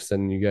wife,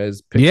 sending you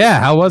guys pictures. Yeah,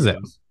 how was it?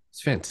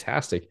 It's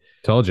fantastic.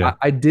 Told you.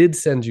 I did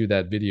send you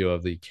that video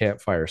of the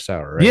campfire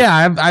sour, right?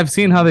 Yeah, I've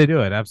seen how they do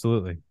it.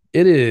 Absolutely.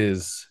 It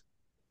is.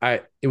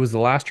 It was the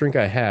last drink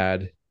I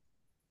had.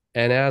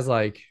 And as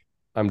like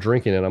I'm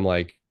drinking it, I'm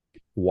like,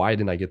 why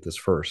didn't I get this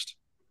first?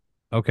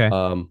 Okay.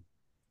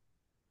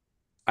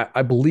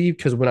 I believe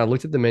because when I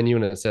looked at the menu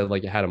and it said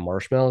like it had a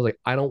marshmallow, I was like,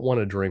 I don't want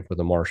to drink with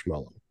a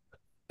marshmallow.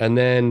 And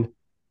then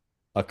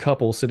a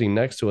couple sitting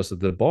next to us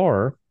at the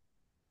bar,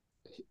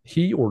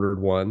 he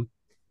ordered one,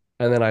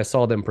 and then I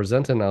saw them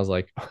present it, and I was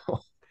like,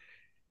 oh,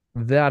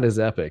 that is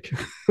epic.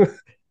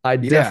 I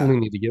definitely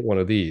need to get one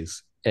of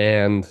these.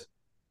 And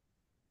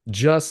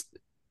just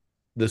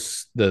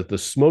the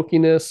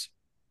smokiness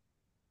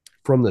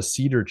from the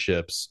cedar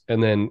chips,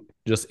 and then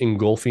just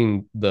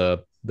engulfing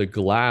the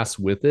glass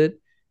with it,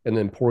 and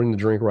then pouring the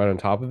drink right on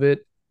top of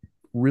it,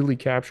 really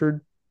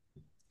captured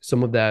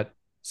some of that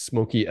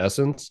smoky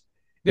essence.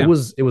 Yeah. It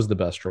was the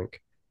best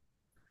drink.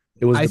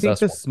 It was. I think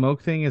the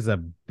smoke thing is a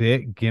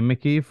bit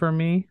gimmicky for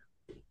me,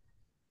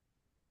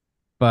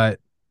 but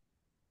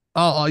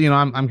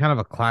I'm kind of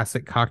a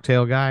classic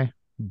cocktail guy.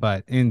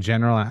 But in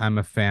general, I'm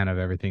a fan of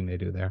everything they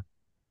do there.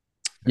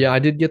 Yeah, I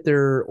did get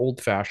their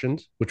old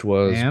fashioned, which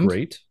was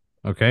great.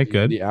 Okay,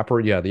 good. The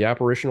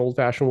apparition old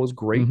fashioned was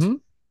great.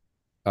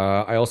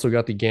 I also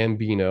got the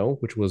Gambino,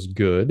 which was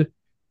good.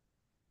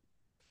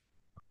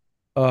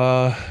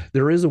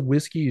 There is a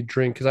whiskey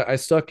drink because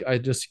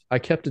I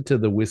kept it to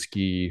the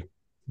whiskey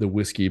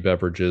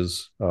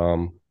beverages,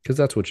 because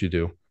that's what you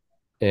do.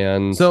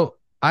 And so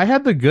I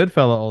had the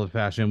Goodfella old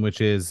fashioned,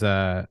 which is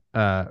rum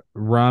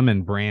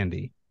and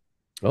brandy.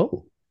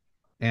 Oh.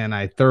 And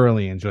I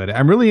thoroughly enjoyed it.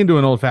 I'm really into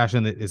an old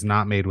fashioned that is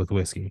not made with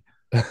whiskey.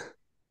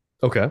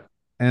 Okay.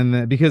 And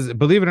then, because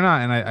believe it or not,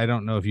 and I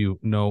don't know if you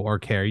know or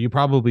care, you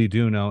probably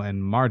do know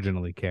and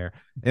marginally care.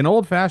 An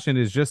old fashioned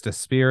is just a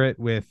spirit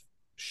with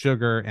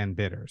sugar and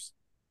bitters.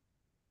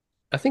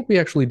 I think we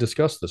actually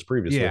discussed this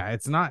previously. Yeah,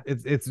 it's not.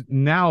 It's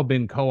now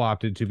been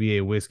co-opted to be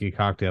a whiskey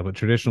cocktail, but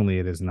traditionally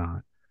it is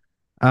not.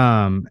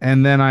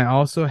 And then I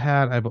also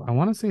had I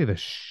want to say the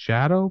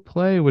Shadow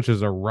Play, which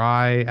is a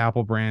rye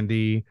apple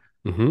brandy,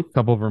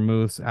 couple of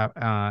vermouths,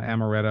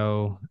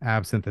 amaretto,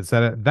 absinthe,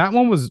 etc. That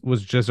one was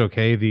just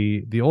okay.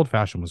 The old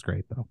fashioned was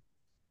great though.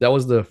 That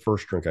was the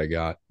first drink I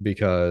got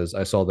because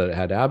I saw that it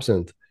had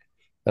absinthe,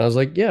 and I was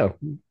like, yeah,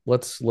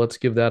 let's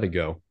give that a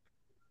go.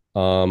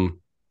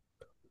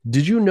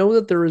 Did you know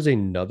that there is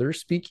another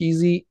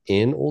speakeasy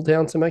in Old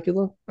Town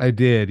Temecula? I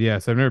did,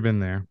 yes. I've never been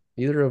there.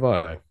 Either have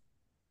I.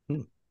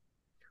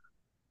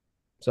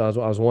 So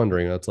I was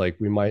wondering. That's like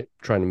we might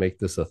try to make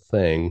this a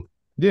thing.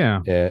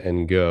 Yeah.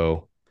 And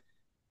go.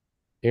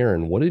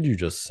 Aaron, what did you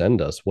just send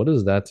us? What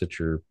is that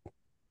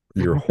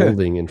you're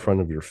holding in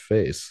front of your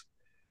face?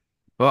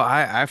 Well,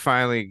 I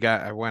finally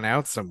I went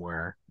out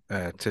somewhere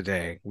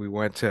today. We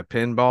went to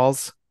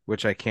Pinballs,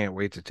 which I can't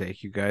wait to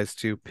take you guys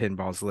to.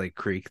 Pinballs Lake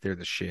Creek. They're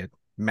the shit.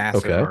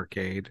 Massive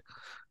arcade.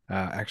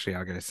 Actually,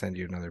 I'm gonna send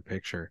you another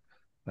picture.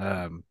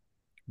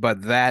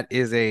 But that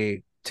is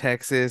a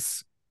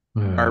Texas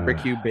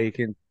barbecue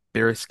bacon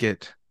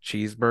brisket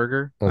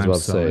cheeseburger. I was about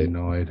to say,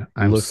 annoyed.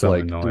 I'm so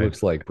annoyed. It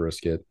looks like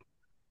brisket.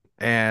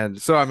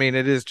 And so, I mean,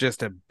 it is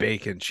just a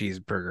bacon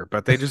cheeseburger,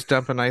 but they just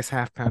dump a nice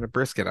half pound of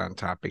brisket on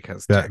top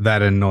because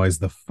that annoys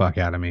the fuck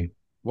out of me.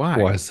 Why?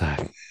 Why is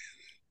that?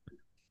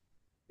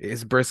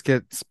 Is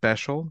brisket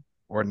special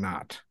or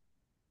not?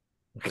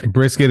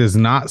 Brisket is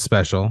not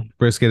special.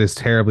 Brisket is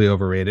terribly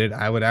overrated.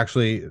 I would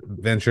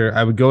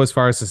go as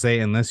far as to say,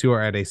 unless you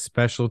are at a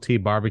specialty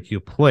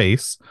barbecue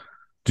place,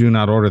 do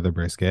not order the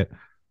brisket.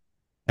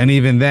 And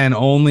even then,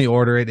 only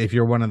order it if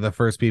you're one of the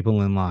first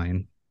people in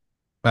line.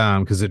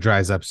 Because it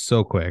dries up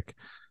so quick.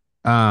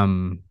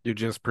 You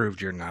just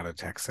proved you're not a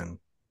Texan.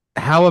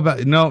 How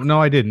about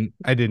no, I didn't.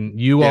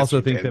 You also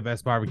think the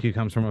best barbecue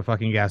comes from a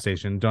fucking gas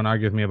station. Don't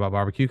argue with me about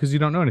barbecue because you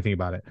don't know anything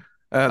about it.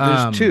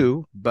 There's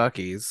two,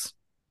 Buc-ee's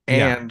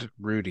and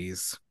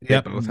Rudy's.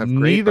 They both have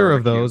great neither barbecue.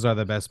 Of those are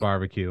the best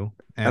barbecue.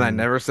 And I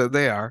never said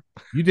they are.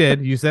 You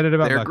did. You said it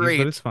about Buc-ee's, great.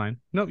 But it's fine.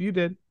 No, you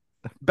did.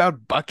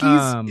 About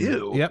Buc-ee's?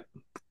 Ew. Yep.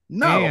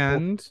 No.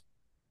 And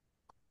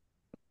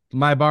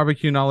my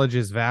barbecue knowledge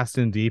is vast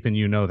and deep, and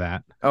you know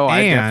that. Oh,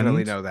 I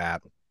definitely know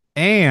that.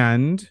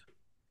 And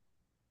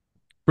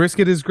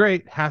brisket is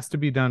great, has to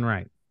be done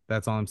right.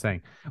 That's all I'm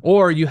saying.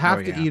 Or you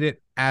have to eat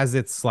it as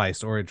it's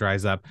sliced or it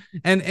dries up.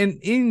 And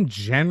in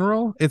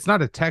general, it's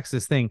not a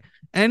Texas thing.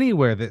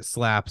 Anywhere that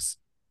slaps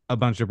a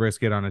bunch of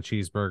brisket on a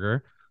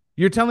cheeseburger,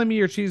 you're telling me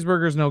your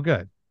cheeseburger's no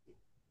good.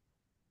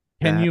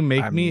 Can you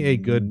make me a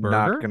good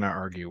burger? Not going to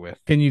argue with.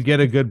 Can you get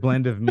a good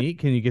blend of meat?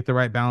 Can you get the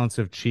right balance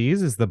of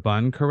cheese? Is the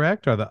bun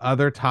correct? Are the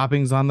other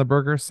toppings on the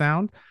burger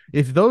sound?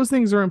 If those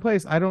things are in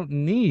place, I don't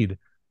need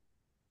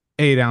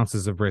 8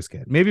 ounces of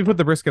brisket. Maybe put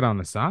the brisket on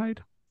the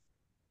side.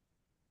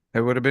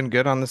 It would have been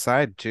good on the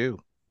side too.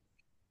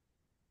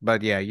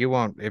 But yeah, you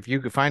won't. If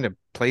you could find a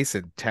place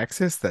in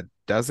Texas that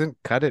doesn't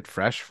cut it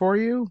fresh for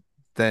you,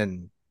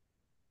 then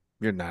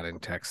you're not in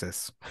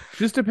Texas.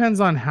 Just depends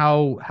on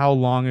how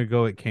long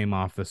ago it came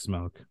off the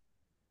smoke.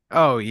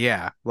 Oh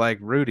yeah, like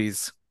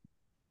Rudy's,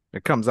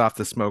 it comes off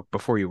the smoke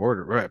before you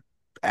order it,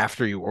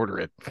 after you order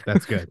it.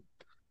 That's good.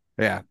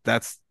 Yeah,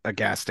 that's a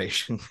gas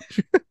station.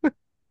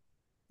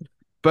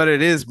 But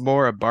it is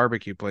more a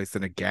barbecue place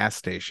than a gas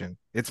station.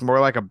 It's more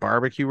like a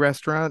barbecue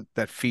restaurant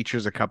that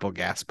features a couple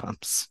gas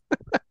pumps.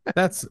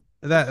 That's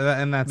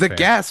the fair.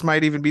 Gas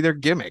might even be their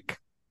gimmick.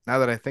 Now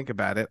that I think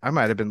about it, I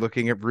might have been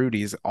looking at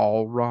Rudy's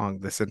all wrong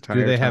this entire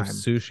time. Do they have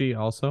sushi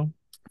also?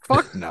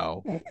 Fuck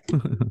no.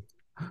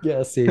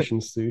 Gas station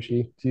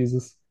sushi.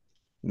 Jesus.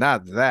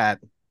 Not that.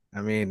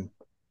 I mean,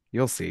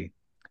 you'll see.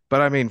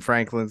 But I mean,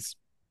 Franklin's,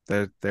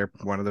 they're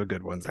one of the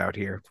good ones out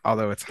here,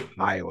 although it's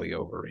highly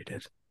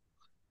overrated.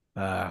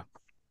 Got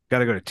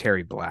to go to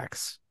Terry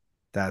Black's.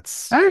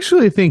 That's I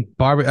actually think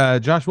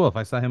Josh Wolf.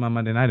 I saw him on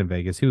Monday night in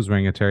Vegas. He was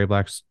wearing a Terry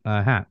Black's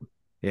hat.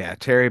 Yeah,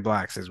 Terry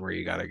Black's is where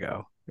you got to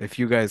go. If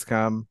you guys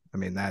come, I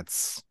mean,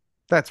 that's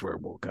where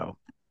we'll go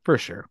for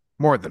sure.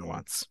 More than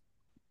once.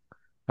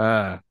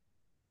 I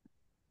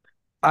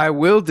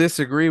will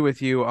disagree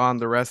with you on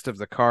the rest of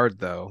the card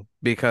though,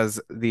 because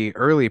the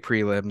early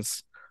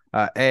prelims,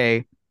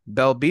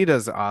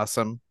 Belbita's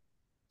awesome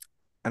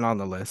and on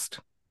the list.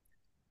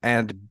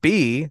 And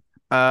B,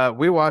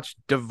 we watched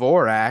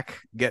Dvorak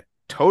get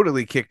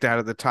totally kicked out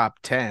of the top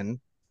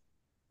 10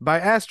 by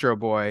Astro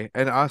Boy,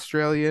 an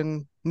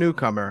Australian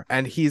newcomer.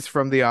 And he's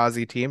from the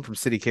Aussie team from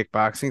City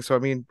Kickboxing. So, I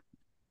mean,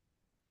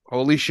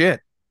 holy shit.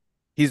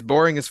 He's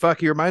boring as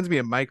fuck. He reminds me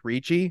of Mike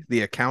Ricci,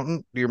 the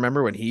accountant. Do you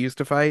remember when he used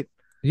to fight?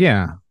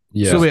 Yeah.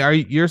 So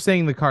wait, you're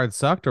saying the card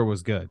sucked or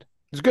was good? It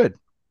was good.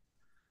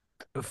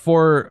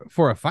 For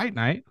a fight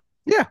night?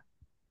 Yeah. It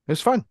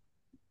was fun.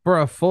 For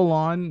a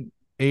full-on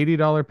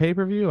 $80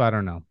 pay-per-view? I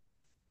don't know.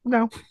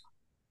 No.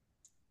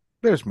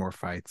 There's more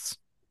fights.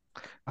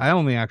 I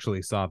only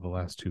actually saw the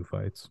last two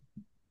fights.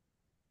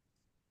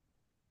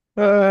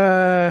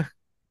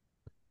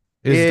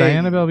 Is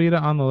Diana Belvita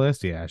on the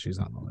list? Yeah, she's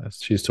on the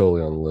list. She's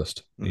totally on the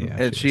list. Yeah,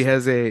 and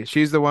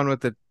she's the one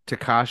with the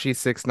Tekashi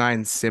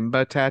 6ix9ine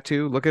Simba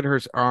tattoo. Look at her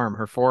arm.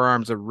 Her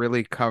forearm's a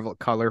really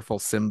colorful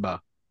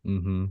Simba.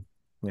 Mm-hmm.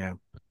 Yeah.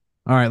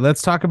 All right,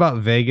 let's talk about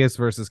Vegas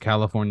versus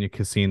California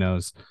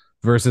casinos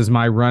versus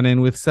my run-in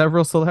with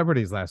several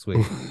celebrities last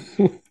week.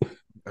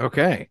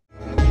 Okay.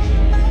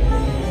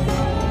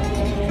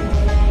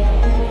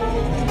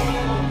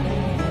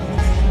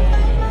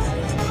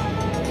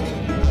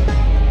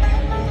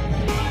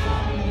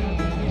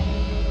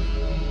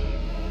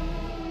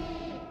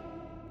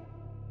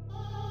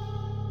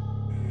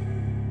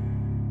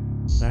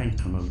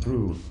 Sanctum of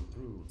truth.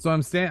 So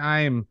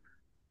I'm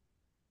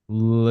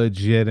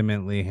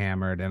legitimately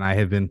hammered, and I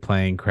have been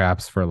playing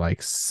craps for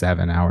like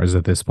 7 hours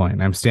at this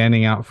point. I'm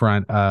standing out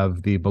front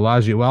of the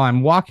Bellagio. Well,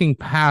 I'm walking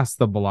past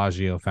the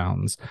Bellagio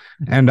fountains,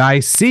 and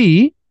I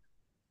see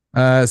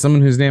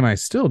someone whose name I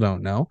still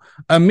don't know,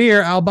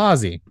 Amir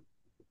Albazi,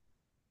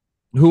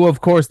 who,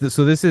 of course, this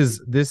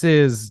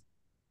is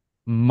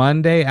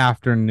Monday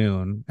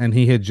afternoon, and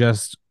he had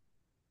just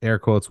air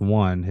quotes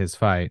won his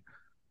fight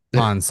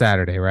on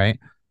Saturday, right?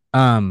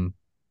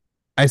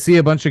 I see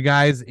a bunch of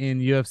guys in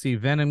UFC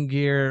Venom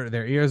gear.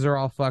 Their ears are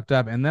all fucked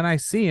up. And then I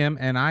see him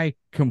and I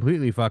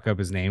completely fuck up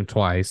his name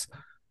twice.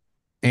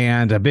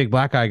 And a big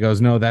black guy goes,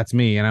 "No, that's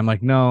me." And I'm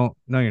like, no,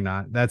 you're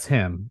not. That's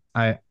him.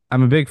 I'm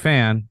a big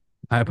fan.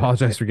 I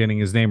apologize for getting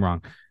his name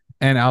wrong.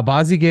 And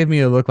Albazi gave me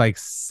a look like,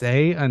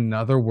 "Say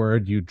another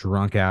word, you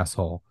drunk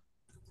asshole."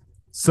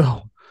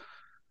 So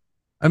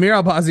Amir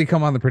Albazi,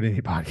 come on the Pretty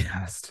Neat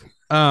Podcast.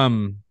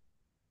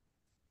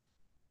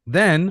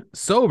 Then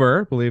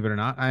sober, believe it or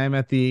not, I am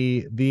at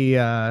the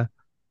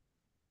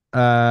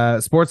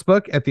sports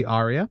book at the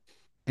Aria,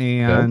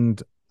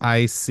 and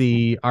I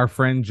see our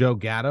friend Joe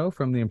Gatto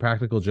from the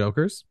Impractical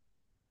Jokers.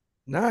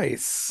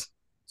 Nice.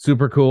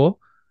 Super cool.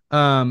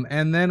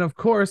 And then of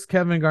course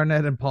Kevin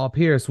Garnett and Paul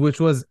Pierce, which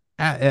was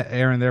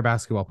Aaron, they're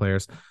basketball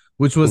players,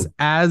 which was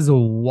as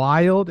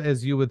wild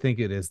as you would think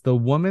it is. The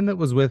woman that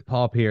was with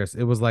Paul Pierce,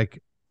 it was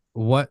like,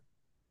 what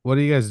are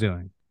you guys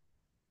doing?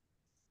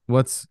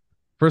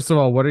 First of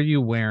all, what are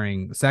you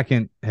wearing?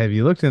 Second, have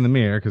you looked in the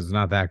mirror? Because it's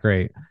not that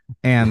great.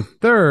 And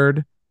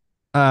third,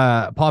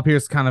 Paul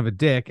Pierce kind of a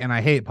dick, and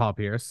I hate Paul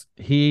Pierce.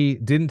 He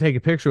didn't take a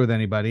picture with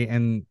anybody,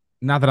 and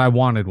not that I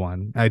wanted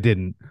one. I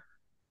didn't.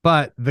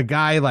 But the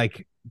guy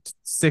like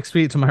 6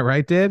 feet to my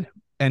right did,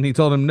 and he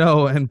told him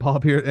no, and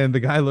Paul Pierce, and the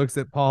guy looks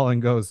at Paul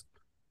and goes,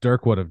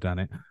 "Dirk would have done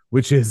it,"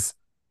 which is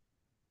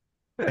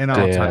an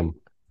all time.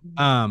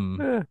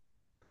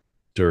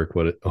 Dirk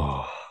would it?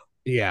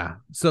 Yeah.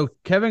 So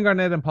Kevin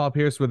Garnett and Paul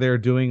Pierce were there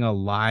doing a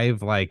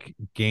live like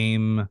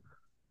game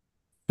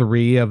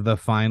 3 of the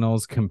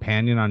finals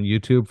companion on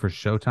YouTube for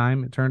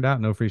Showtime. It turned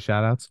out no free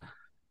shout outs.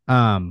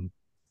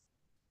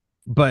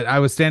 But I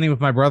was standing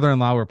with my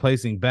brother-in-law, we're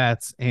placing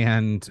bets,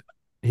 and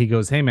he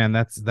goes, "Hey man,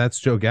 that's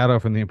Joe Gatto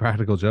from the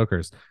Impractical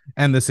Jokers."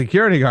 And the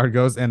security guard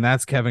goes, "And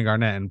that's Kevin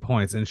Garnett," and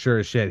points. And sure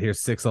as shit, here's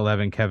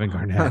 6'11" Kevin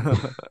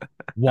Garnett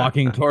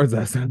walking towards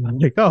us. And I'm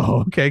like,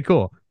 "Oh, okay,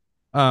 cool."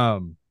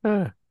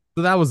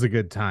 So that was a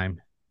good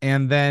time.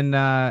 And then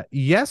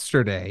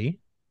yesterday,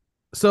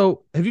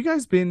 so have you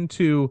guys been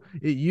to,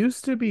 it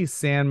used to be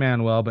San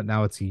Manuel, but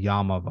now it's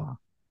Yamava.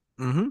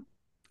 Mm-hmm.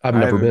 I've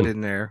never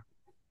been there.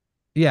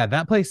 Yeah,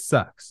 that place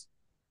sucks.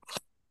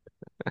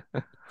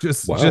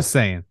 Just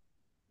saying.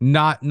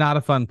 Not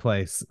a fun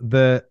place.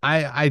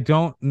 I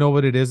don't know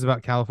what it is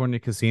about California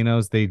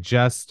casinos. They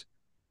just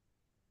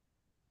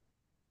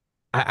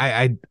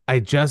I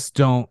just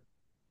don't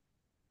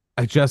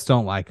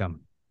like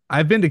them.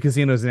 I've been to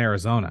casinos in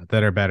Arizona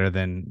that are better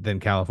than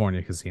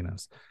California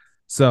casinos.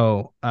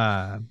 So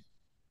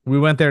we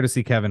went there to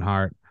see Kevin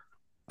Hart.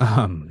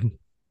 The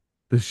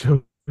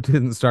show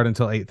didn't start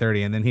until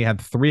 8:30, and then he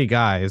had 3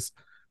 guys,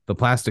 the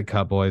Plastic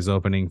Cup Boys,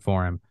 opening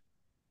for him.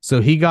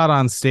 So he got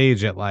on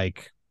stage at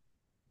like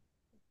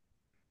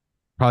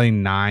probably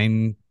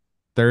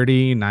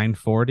 9:30,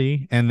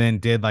 9:40, and then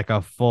did like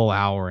a full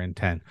hour in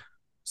 10.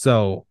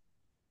 So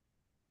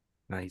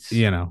nice.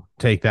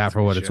 Take that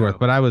for what it's worth.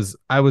 But I was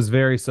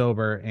very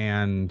sober,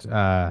 and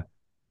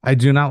I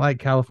do not like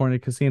California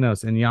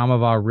casinos. And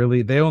Yamava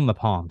really, they own the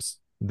Palms.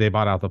 They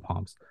bought out the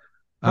Palms.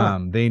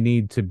 They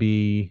need to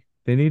be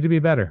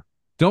better.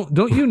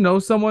 Don't you know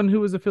someone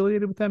who is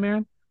affiliated with them,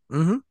 Aaron?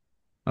 Mm-hmm.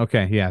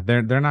 Okay, yeah,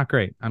 they're not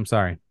great. I'm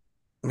sorry.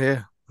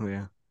 Yeah.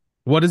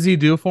 What does he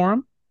do for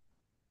him?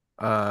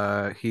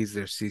 He's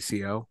their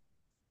CCO.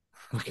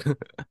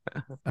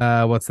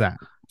 What's that?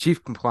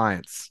 Chief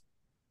Compliance.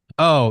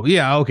 Oh,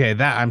 yeah, okay.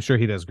 That I'm sure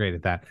he does great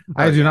at that.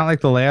 I do not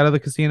like the layout of the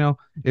casino.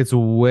 It's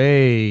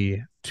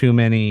way too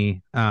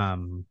many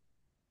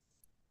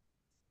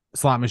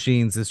slot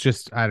machines. It's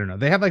just, I don't know.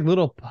 They have like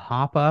little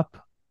pop-up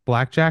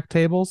blackjack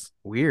tables.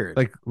 Weird.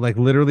 Like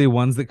literally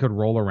ones that could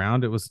roll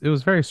around. It was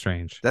very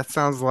strange. That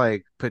sounds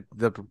like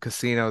the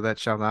casino that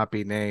shall not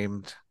be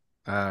named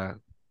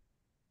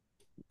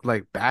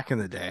like back in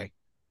the day.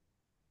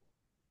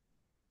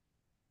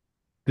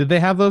 Did they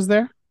have those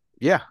there?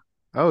 Yeah.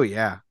 Oh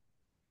yeah.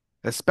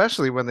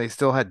 Especially when they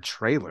still had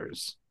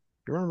trailers.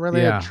 You remember when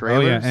they had Yeah. Oh yeah,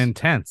 trailers? and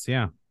tents.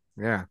 Yeah.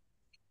 Yeah.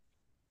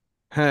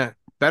 Huh.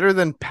 Better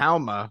than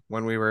Palma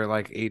when we were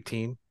like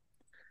 18.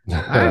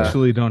 I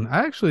actually don't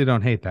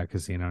hate that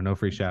casino. No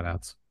free shout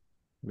outs.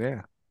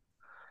 Yeah.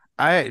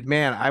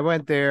 I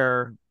went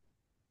there.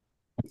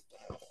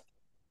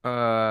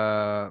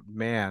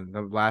 Man,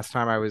 the last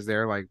time I was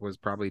there like was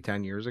probably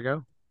 10 years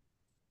ago.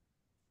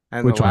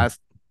 And the Which one? last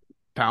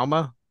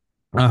Palma.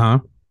 Uh-huh.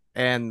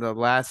 And the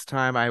last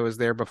time I was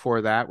there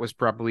before that was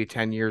probably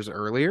 10 years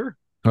earlier.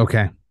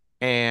 Okay.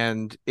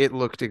 And it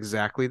looked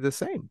exactly the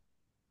same.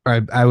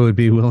 I would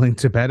be willing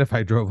to bet if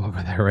I drove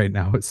over there right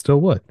now, it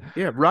still would.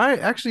 Yeah, Ryan,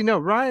 actually, no,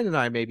 Ryan and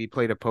I maybe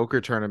played a poker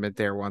tournament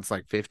there once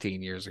like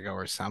 15 years ago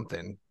or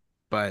something,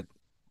 but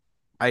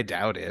I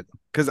doubt it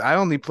because I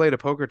only played a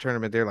poker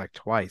tournament there like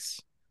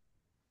twice.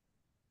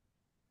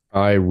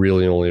 I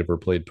really only ever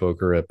played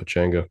poker at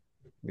Pachanga.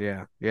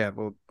 Yeah, yeah,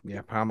 well,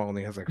 yeah, Palma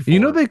only has like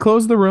You know 4. they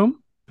closed the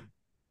room?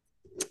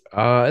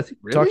 I think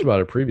we talked Really?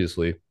 about it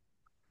previously.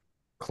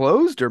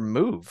 Closed or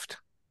moved?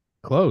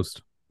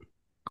 Closed.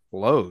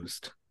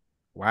 Closed.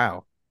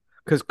 Wow.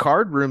 Because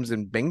card rooms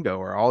and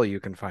bingo are all you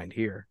can find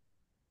here.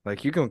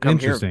 Like you can come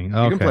here, Interesting.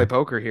 you can play Okay.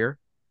 poker here.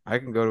 I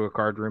can go to a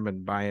card room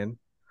and buy in,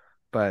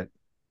 but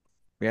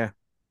yeah,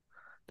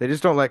 they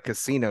just don't let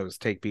casinos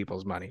take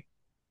people's money.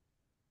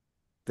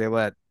 They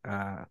let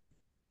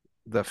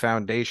the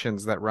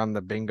foundations that run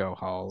the bingo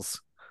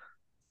halls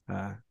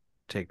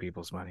take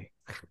people's money.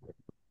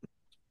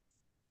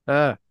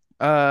 uh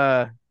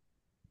uh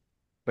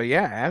but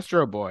yeah,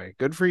 Astro Boy,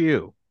 good for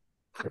you.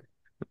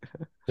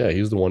 Yeah,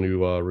 he's the one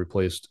who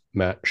replaced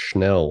Matt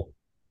Schnell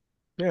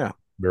Yeah.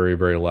 very,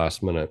 very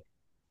last minute.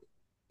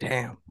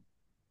 Damn.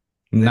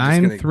 They're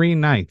just 9-3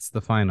 nights,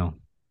 the final.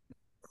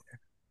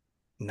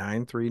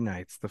 9-3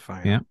 nights, the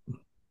final. Yeah.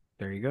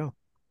 There you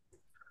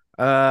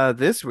go.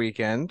 This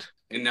weekend.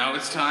 And now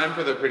it's time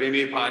for the Pretty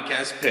Neat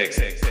Podcast picks.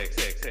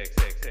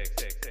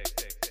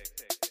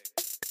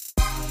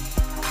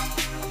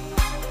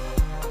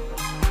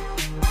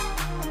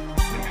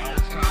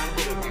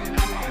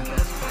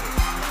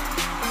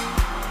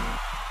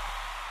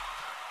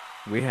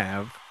 We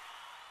have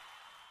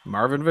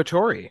Marvin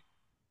Vittori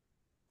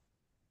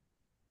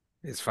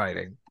is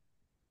fighting.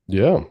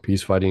 Yeah,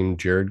 he's fighting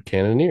Jared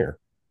Cannonier.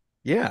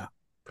 Yeah.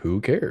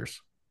 Who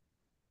cares?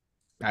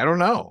 I don't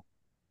know.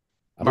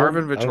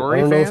 Marvin Vittori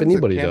I don't know fans if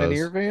anybody and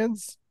Cannonier does.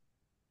 fans?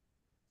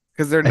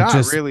 Because they're I not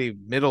just- really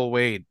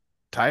middleweight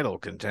title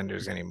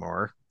contenders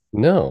anymore.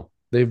 No,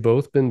 they've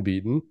both been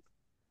beaten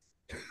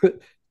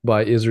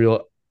by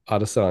Israel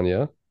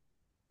Adesanya.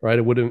 Right?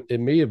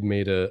 It may have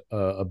made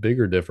a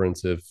bigger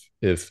difference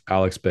if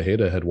Alex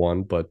Bejeda had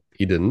won, but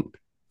he didn't.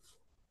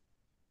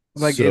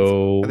 Like,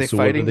 so are they so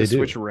fighting what do to they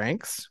switch do?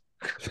 ranks?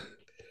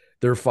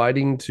 They're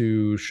fighting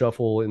to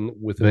shuffle in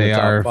within They the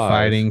top are 5.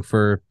 fighting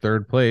for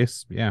third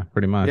place. Yeah,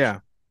 pretty much.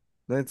 Yeah.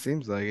 That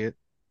seems like it.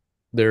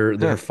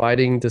 They're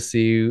fighting to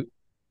see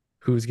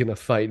who's gonna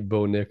fight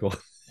Bo Nickel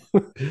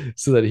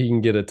so that he can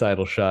get a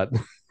title shot.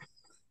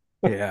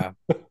 Yeah.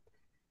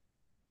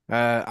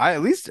 I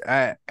at least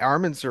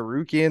Armin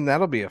Sarukian,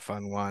 that'll be a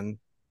fun one.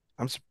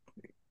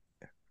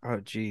 Oh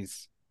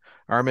geez.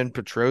 Armin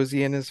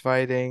Petrosian is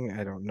fighting.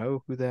 I don't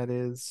know who that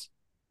is.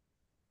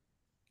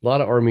 A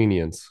lot of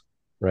Armenians,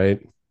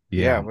 right?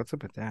 Yeah, what's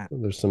up with that?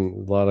 There's a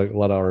lot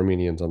of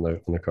Armenians on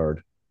the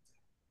card.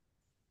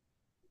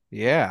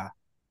 Yeah,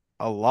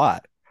 a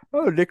lot.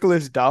 Oh,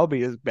 Nicholas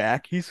Dalby is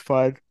back. He's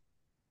fun.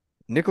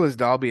 Nicholas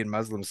Dalby and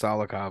Muslim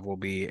Salikov will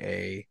be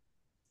a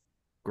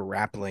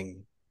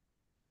grappling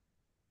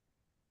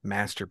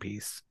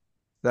masterpiece.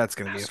 That's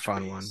going to be a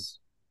fun one.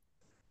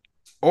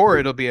 Or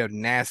it'll be a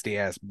nasty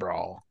ass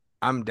brawl.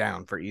 I'm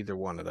down for either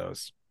one of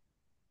those.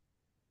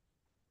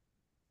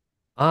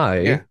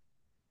 I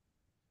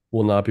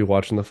will not be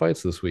watching the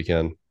fights this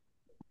weekend.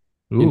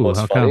 Ooh, You know what's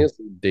how funny come? is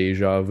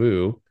deja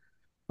vu.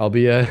 I'll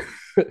be at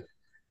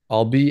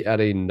I'll be at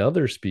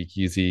another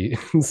speakeasy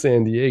in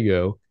San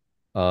Diego.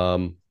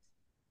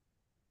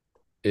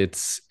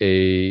 It's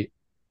a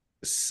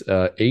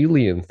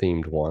alien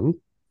themed one.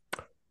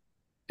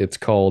 It's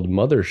called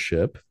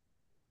Mothership,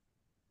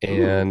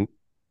 and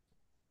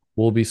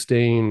we'll be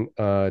staying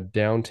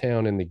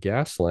downtown in the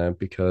Gaslamp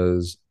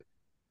because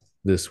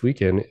this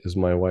weekend is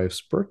my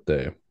wife's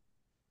birthday.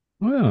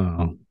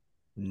 Oh,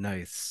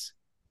 Nice.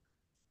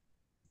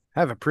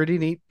 Have a pretty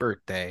neat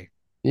birthday.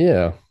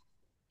 Yeah.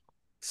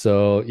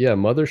 So yeah,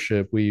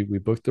 Mothership, we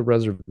booked the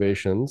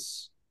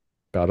reservations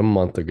about a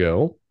month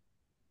ago.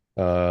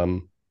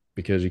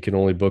 Because you can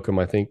only book them,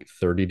 I think,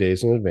 30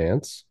 days in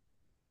advance.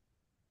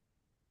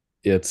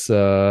 It's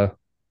the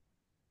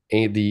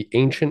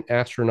Ancient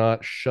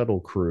Astronaut Shuttle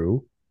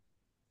Crew,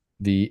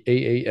 the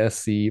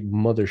AASC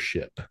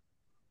Mothership.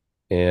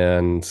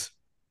 And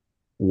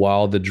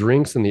while the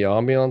drinks and the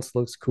ambiance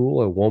looks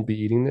cool, I won't be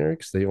eating there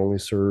because they only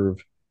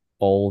serve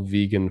all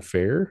vegan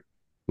fare.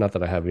 Not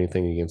that I have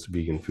anything against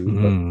vegan food,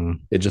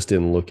 but it just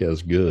didn't look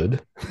as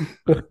good.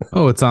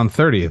 Oh, it's on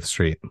 30th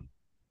Street.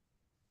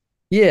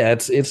 Yeah,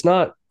 it's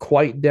not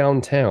quite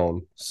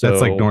downtown.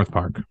 That's like So North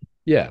Park.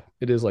 yeah,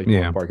 it is like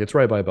Yeah. North Park. It's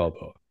right by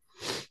Balboa.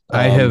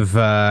 I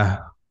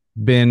have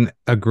been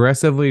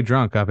aggressively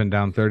drunk up and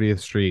down 30th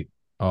Street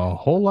a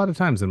whole lot of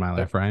times in my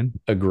life, Ryan.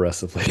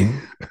 Aggressively.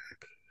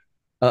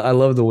 I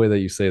love the way that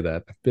you say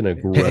that. I've been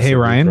aggressively Hey,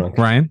 Ryan. drunk.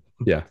 Ryan.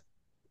 Yeah.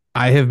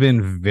 I have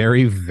been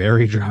very,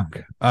 very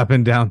drunk up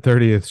and down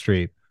 30th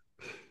Street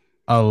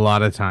a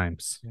lot of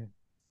times.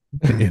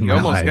 You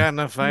almost got in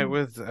a fight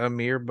with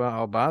Amir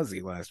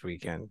Albazi last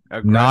weekend.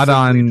 Not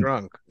Aggressively on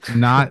drunk.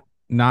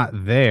 not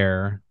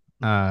there.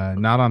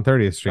 Not on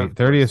 30th Street.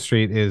 30th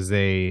Street is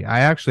I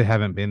actually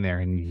haven't been there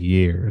in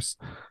years.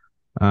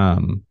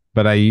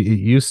 But it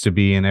used to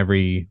be in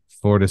every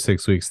 4 to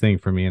 6 weeks thing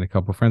for me and a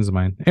couple friends of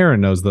mine. Aaron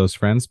knows those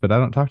friends, but I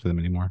don't talk to them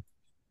anymore.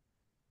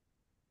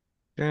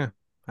 Yeah,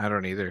 I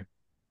don't either.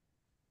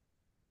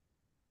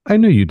 I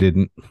knew you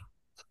didn't.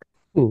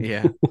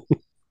 Yeah.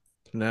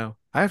 No.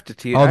 I have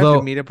to Although, I have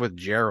to meet up with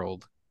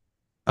Gerald.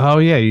 Oh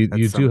yeah, you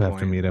do some have to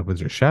point. meet up with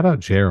your shout out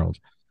Gerald.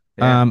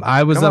 Yeah.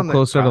 I was Come up on the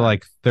closer to pod.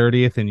 like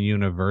 30th and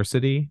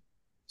University,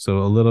 so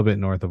a little bit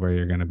north of where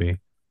you're gonna be.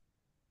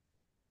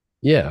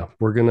 Yeah,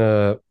 we're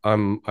gonna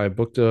I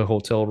booked a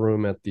hotel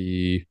room at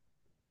the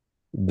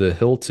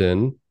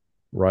Hilton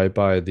right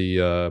by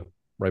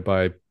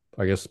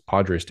I guess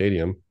Padre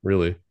Stadium,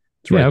 really.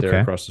 It's right there okay.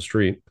 across the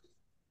street.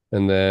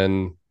 And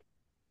then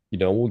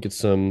we'll get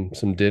some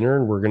dinner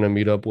and we're gonna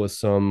meet up with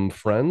some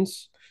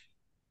friends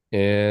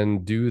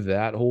and do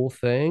that whole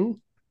thing.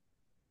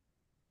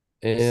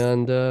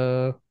 And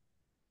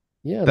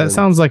yeah, That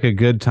sounds like a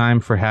good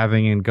time for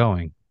having and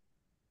going.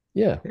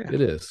 Yeah,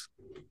 it is.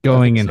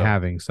 Going and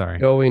having, sorry.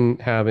 Going,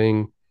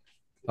 having,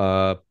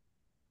 following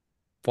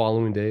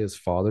day is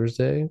Father's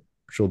Day,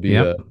 which will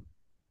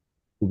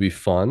be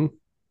fun.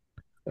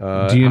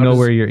 Do you know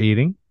where you're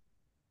eating?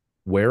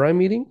 Where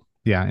I'm eating?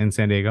 Yeah, in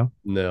San Diego.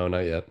 No, not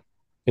yet.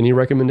 Any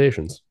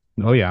recommendations?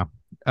 Oh yeah.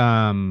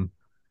 I'm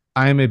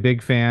a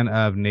big fan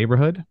of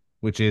Neighborhood,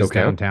 which is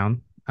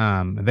downtown.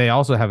 They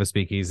also have a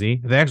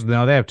speakeasy. They have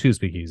 2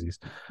 speakeasies.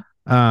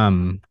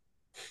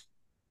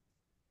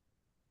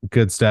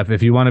 Good stuff.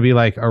 If you want to be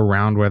like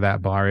around where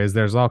that bar is,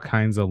 there's all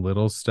kinds of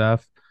little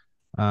stuff.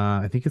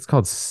 I think it's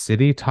called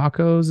City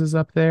Tacos is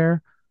up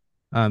there.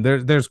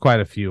 There's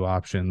quite a few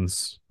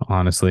options,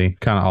 honestly,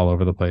 kind of all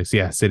over the place.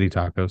 Yeah, City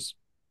Tacos.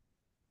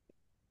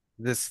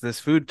 This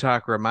food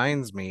talk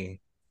reminds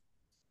me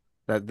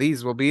that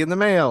these will be in the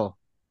mail.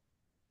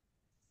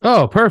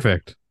 Oh,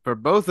 perfect. For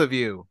both of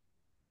you.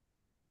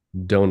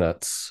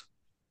 Donuts.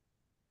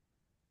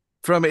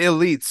 From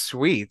Elite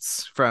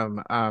Sweets,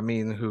 from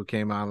Amin, who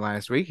came on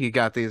last week. He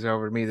got these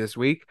over to me this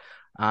week.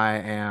 I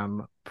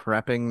am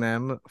prepping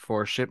them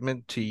for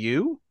shipment to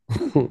you.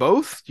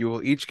 Both. You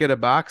will each get a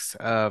box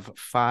of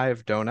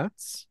 5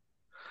 donuts,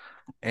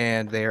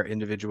 and they are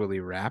individually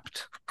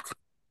wrapped,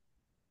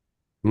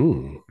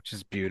 which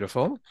is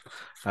beautiful.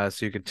 So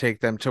you could take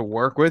them to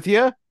work with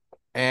you.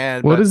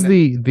 And what is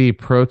the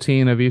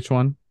protein of each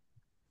one?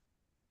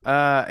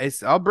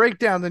 I'll break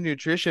down the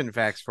nutrition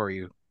facts for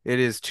you. It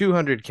is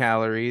 200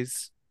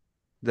 calories.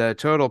 The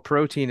total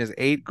protein is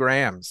 8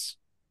 grams.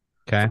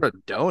 Okay. For a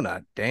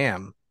donut,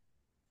 damn.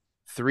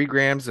 3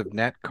 grams of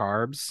net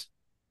carbs.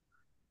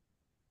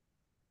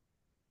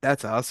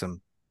 That's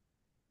awesome.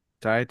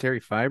 Dietary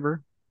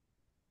fiber.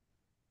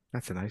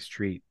 That's a nice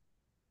treat.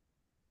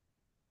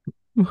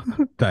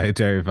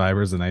 Dietary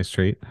fiber is a nice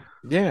treat.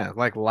 Yeah,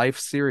 like Life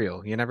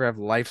cereal. You never have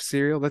Life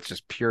cereal? That's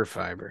just pure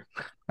fiber.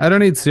 I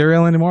don't eat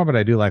cereal anymore, but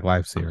I do like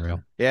Life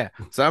cereal. Yeah,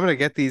 so I'm going to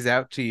get these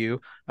out to you,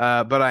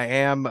 but I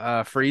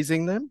am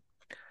freezing them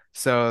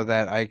so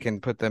that I can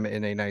put them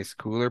in a nice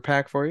cooler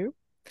pack for you.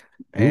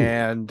 Ooh.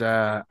 And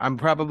I'm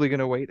probably going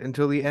to wait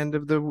until the end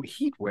of the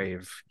heat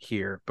wave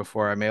here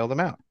before I mail them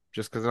out,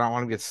 just because I don't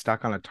want to get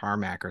stuck on a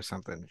tarmac or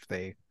something.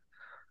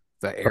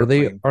 Are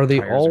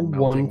they all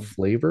one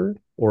flavor,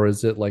 or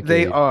is it like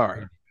they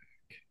are?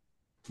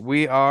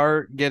 We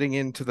are getting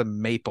into the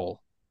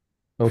maple.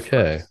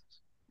 Okay.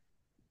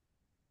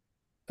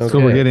 So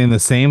we're getting the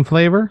same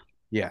flavor?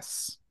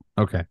 Yes.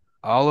 Okay.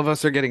 All of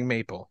us are getting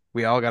maple.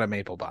 We all got a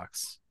maple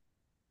box.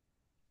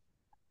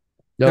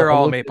 No, they're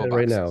all maple boxes.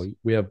 Right now.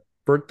 We have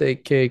birthday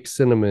cake,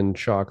 cinnamon,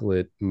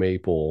 chocolate,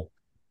 maple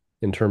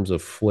in terms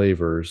of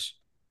flavors.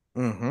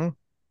 Mm-hmm.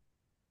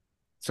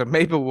 So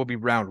maple will be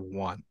round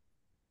 1.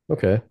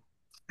 Okay.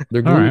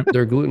 They're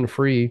they're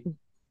gluten-free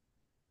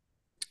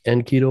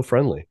and keto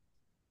friendly.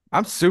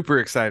 I'm super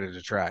excited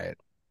to try it.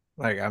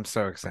 Like, I'm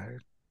so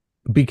excited.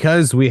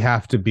 Because we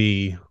have to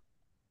be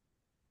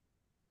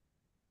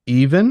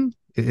even.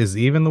 Is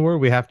even the word?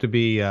 We have to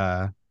be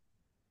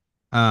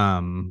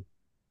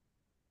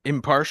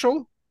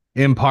impartial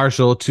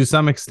to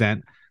some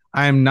extent.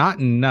 I am not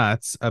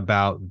nuts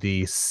about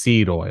the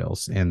seed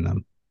oils in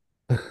them.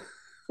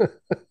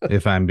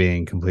 If I'm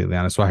being completely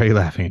honest. Why are you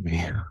laughing at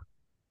me?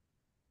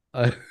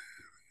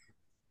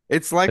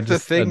 It's like the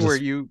thing where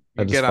you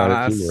get on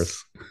us.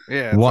 Humorous.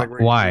 Yeah.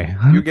 Why?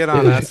 You get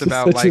on us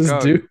about like,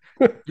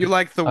 you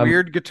like the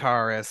weird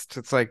guitarist.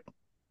 It's like,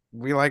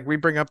 we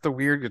bring up the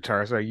weird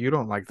guitars, so you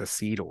don't like the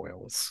seed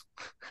oils.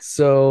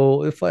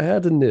 So if I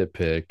had to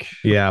nitpick,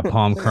 Yeah,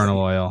 palm kernel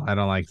oil. I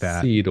don't like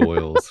that. seed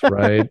oils,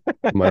 right?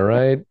 Am I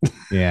right?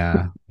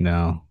 Yeah,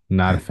 no,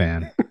 not a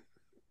fan.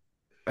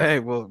 Hey,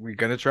 well, we're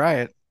gonna try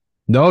it.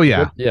 No,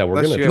 yeah. Yeah, we're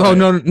Unless gonna you try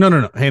No, it. no, no,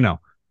 no, no. Hey, no.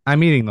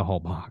 I'm eating the whole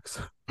box.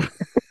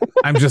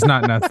 I'm just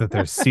not nuts that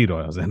there's seed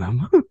oils in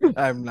them.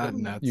 I'm not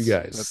nuts. You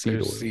guys, that seed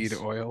there's oils. seed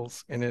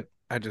oils in it.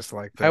 I just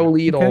like I them. will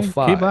eat all Okay,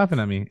 five. keep laughing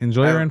at me.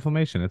 Enjoy your I-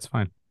 inflammation. It's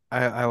fine.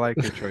 I like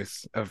your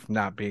choice of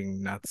not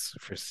being nuts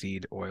for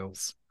seed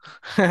oils.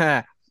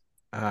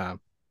 Um,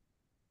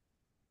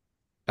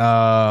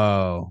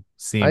 Oh,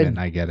 semen.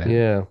 I get it.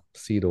 Yeah,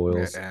 seed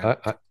oils. Yeah.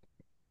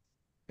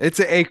 It's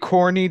a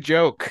corny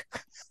joke.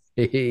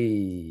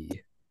 Hey.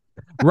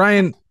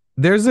 Ryan,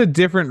 there's a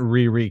different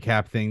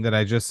recap thing that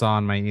I just saw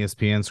on my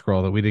ESPN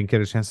scroll that we didn't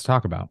get a chance to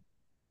talk about.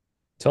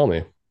 Tell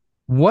me.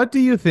 What do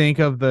you think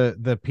of the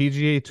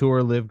PGA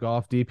Tour Live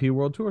Golf DP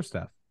World Tour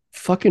stuff?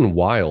 Fucking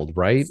wild,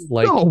 right?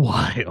 Like So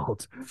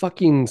wild.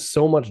 fucking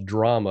so much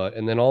drama.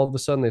 And then all of a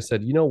sudden they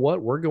said, you know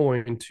what? We're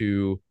going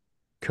to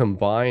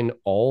combine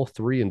all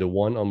three into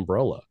one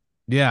umbrella.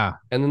 Yeah.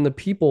 And then the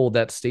people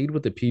that stayed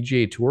with the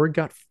PGA Tour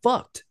got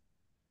fucked.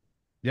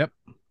 Yep.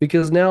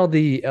 Because now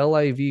the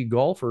LIV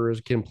golfers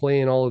can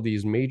play in all of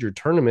these major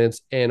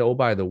tournaments. And oh,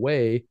 by the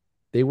way,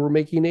 they were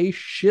making a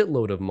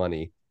shitload of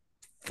money,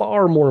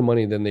 far more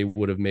money than they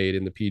would have made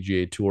in the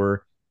PGA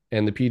Tour.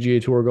 And the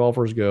PGA Tour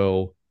golfers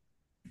go,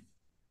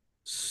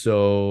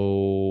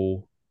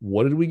 so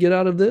what did we get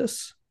out of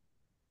this?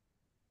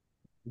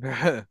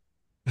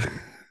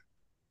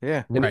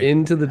 Yeah. And Right.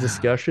 into the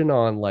discussion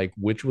on like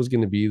which was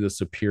going to be the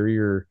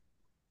superior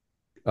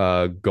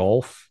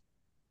golf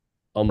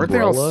Weren't they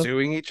all umbrella.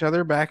 suing each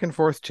other back and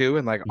forth too?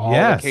 And like all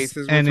Yes, the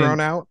cases were and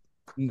thrown out?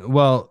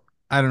 Well,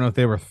 I don't know if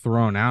they were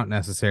thrown out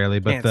necessarily,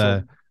 but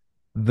Canceled.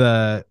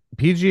 the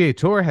PGA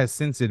Tour has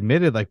since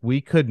admitted like we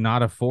could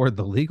not afford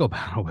the legal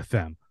battle with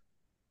them,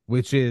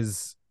 which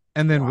is,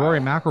 and then Rory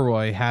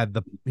McIlroy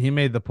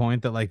made the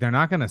point that like they're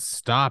not going to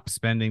stop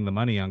spending the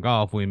money on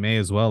golf. We may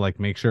as well like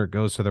make sure it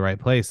goes to the right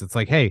place. It's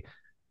like, hey,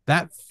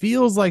 that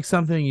feels like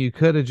something you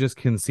could have just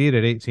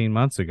conceded 18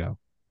 months ago.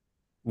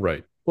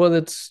 Right. Well,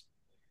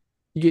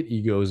 you get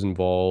egos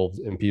involved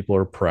and people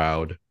are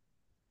proud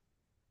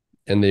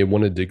and they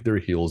want to dig their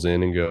heels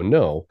in and go,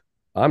 no,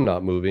 I'm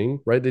not moving.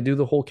 Right. They do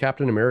the whole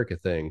Captain America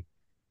thing.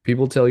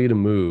 People tell you to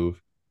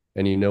move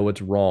and you know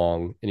it's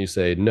wrong and you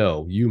say,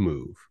 no, you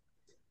move.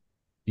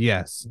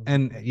 Yes.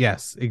 And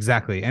yes,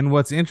 exactly. And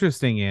what's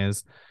interesting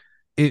is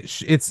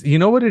it's you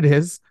know what it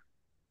is?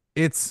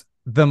 It's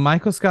the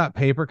Michael Scott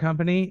Paper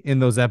Company in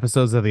those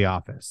episodes of The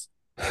Office.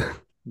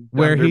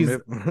 Where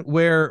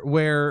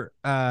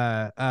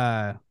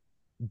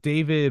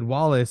David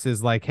Wallace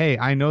is like, hey,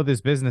 I know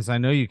this business. I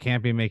know you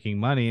can't be making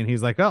money. And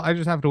he's like, oh, I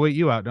just have to wait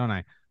you out, don't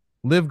I?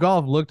 Live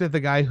Golf looked at the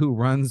guy who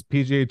runs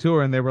PGA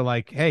Tour and they were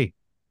like, hey,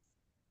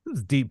 this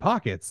is deep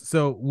pockets.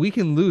 So we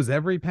can lose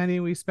every penny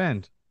we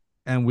spend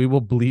and we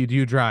will bleed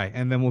you dry.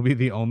 And then we'll be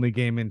the only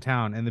game in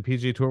town. And the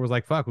PGA Tour was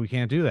like, fuck, we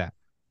can't do that.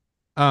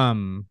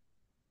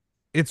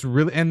 It's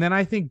really, and then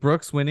I think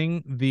Brooks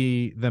winning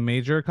the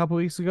major a couple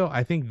weeks ago,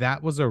 I think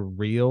that was a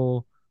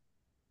real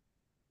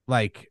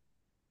like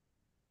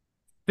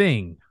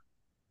thing.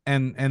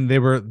 And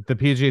the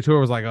PGA Tour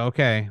was like,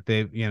 okay,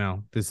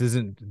 this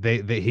isn't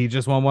he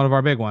just won one of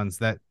our big ones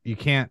that you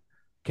can't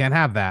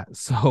have that.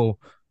 So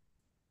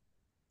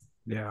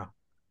yeah,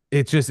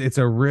 it's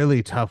a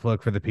really tough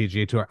look for the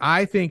PGA Tour.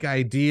 I think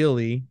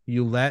ideally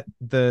you let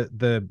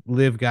the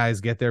live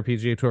guys get their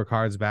PGA Tour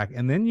cards back,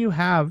 and then you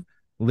have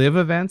live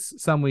events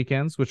some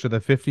weekends, which are the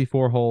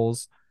 54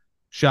 holes,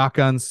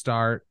 shotgun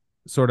start,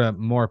 sort of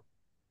more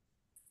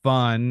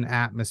fun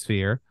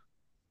atmosphere.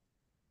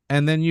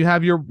 And then you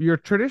have your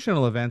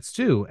traditional events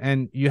too,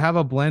 and you have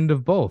a blend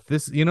of both.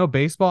 This,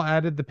 baseball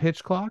added the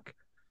pitch clock.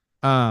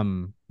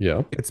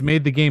 Yeah. It's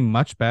made the game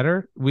much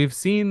better. We've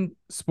seen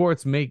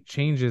sports make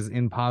changes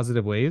in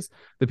positive ways.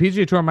 The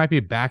PGA Tour might be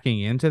backing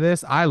into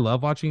this. I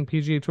love watching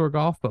PGA Tour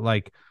golf, but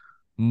like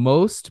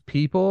most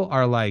people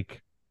are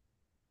like,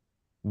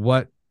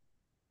 what?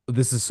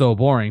 This is so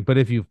boring. But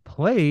if you've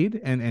played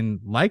and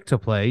like to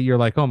play, you're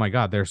like, oh my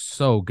God, they're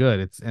so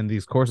good. And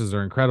these courses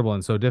are incredible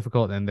and so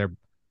difficult, and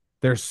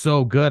they're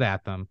so good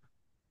at them.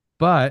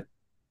 But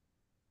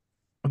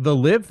the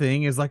live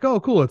thing is like, oh,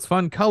 cool. It's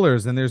fun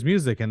colors and there's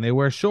music and they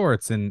wear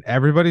shorts and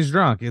everybody's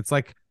drunk. It's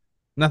like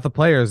not the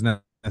players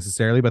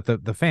necessarily, but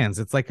the fans.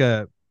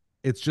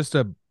 It's just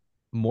a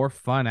more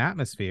fun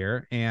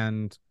atmosphere,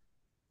 and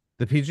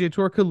the PGA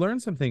Tour could learn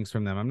some things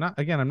from them.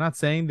 I'm not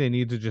saying they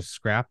need to just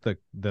scrap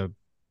the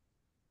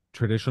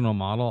traditional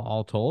model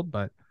all told,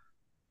 but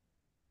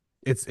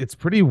it's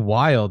pretty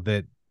wild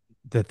that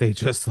they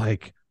just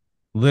like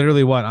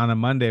literally on a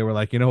Monday we're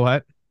like, you know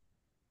what?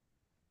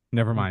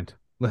 Never mind.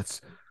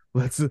 Let's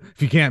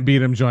if you can't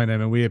beat him, join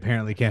him, and we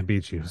apparently can't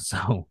beat you.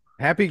 So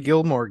Happy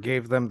Gilmore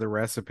gave them the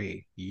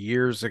recipe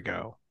years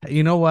ago.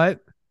 you know what?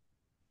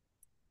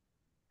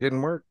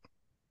 Didn't work.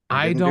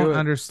 I don't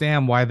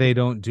understand why they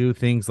don't do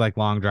things like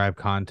long drive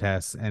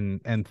contests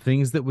and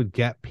things that would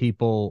get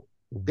people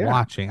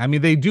watching. I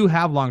mean, they do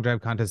have long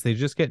drive contests. They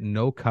just get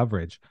no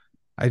coverage.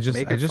 I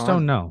just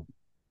don't know.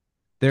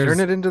 Turn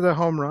it into the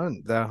home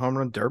run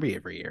derby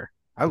every year.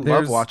 I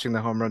love watching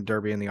the home run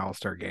derby and the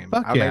All-Star game.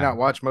 I may not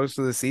watch most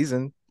of the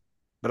season,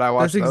 but I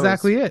watch those.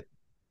 Exactly it.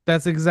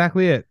 That's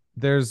exactly it.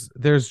 There's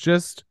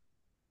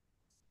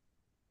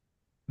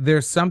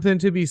something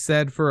to be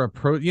said for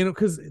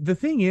because the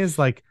thing is,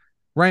 like,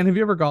 Ryan, have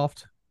you ever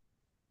golfed?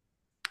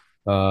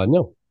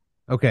 No.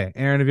 Okay.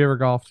 Aaron, have you ever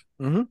golfed?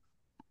 Mm-hmm.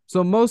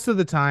 So most of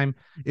the time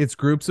it's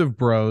groups of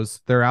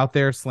bros. They're out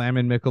there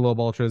slamming Michelob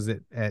Ultras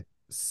at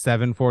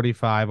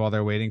 7:45 while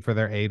they're waiting for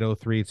their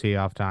 8:03 tee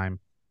off time.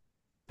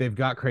 They've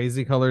got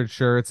crazy colored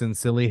shirts and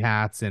silly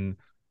hats, and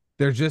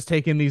they're just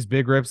taking these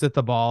big rips at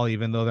the ball,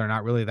 even though they're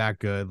not really that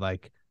good.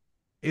 Like,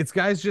 it's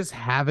guys just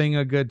having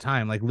a good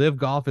time. Like, live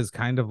golf is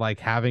kind of like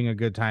having a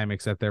good time,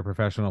 except they're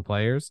professional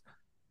players.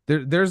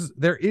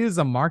 There is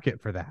a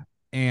market for that,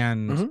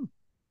 and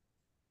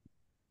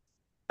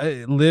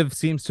Liv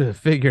seems to have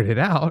figured it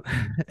out.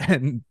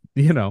 And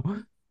the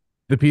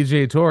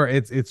PGA Tour,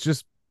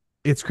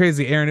 it's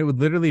crazy, Aaron. It would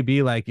literally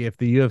be like if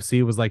the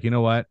UFC was like, you know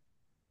what,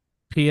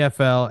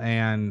 PFL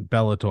and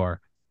Bellator,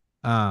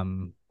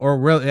 or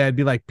really, it'd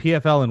be like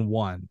PFL and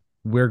one.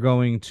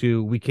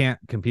 We can't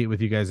compete with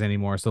you guys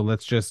anymore, so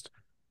let's just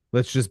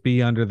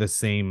be under the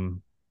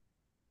same,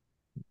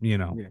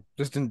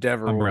 just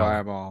Endeavor umbrella. Will buy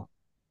them all.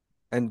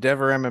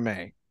 Endeavor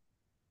MMA.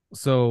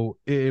 So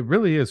it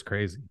really is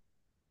crazy.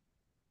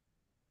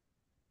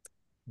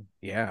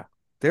 Yeah.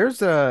 There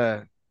was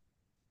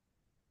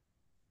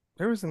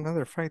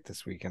another fight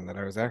this weekend that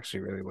I was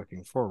actually really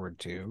looking forward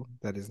to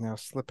that is now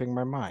slipping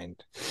my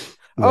mind.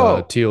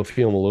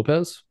 Teofimo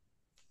Lopez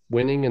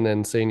winning and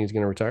then saying he's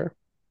going to retire?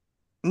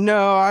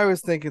 No, I was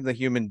thinking the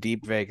human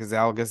deep fake is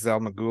Algas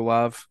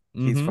Zelmagulov.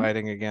 He's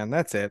fighting again.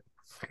 That's it.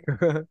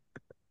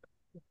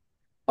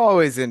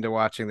 Always into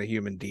watching the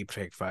human deep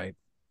fake fight.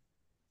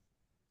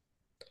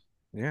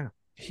 Yeah.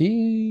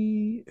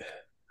 Who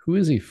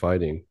is he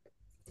fighting?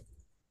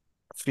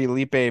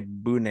 Felipe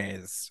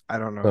Bunes. I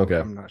don't know. Okay.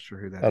 I'm not sure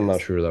who that is. I'm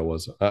not sure who that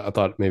was. I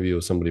thought maybe it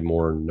was somebody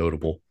more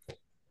notable.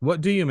 What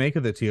do you make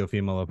of the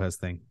Teofimo Lopez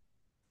thing?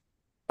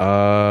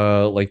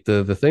 Like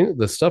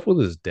the stuff with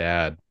his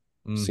dad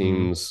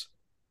seems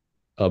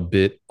a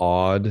bit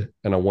odd,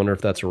 and I wonder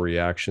if that's a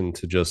reaction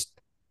to just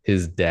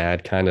his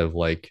dad kind of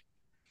like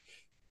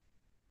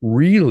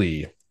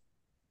really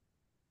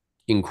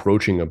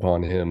encroaching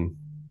upon him.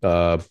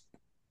 I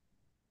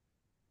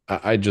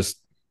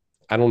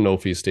don't know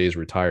if he stays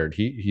retired.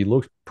 He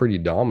looked pretty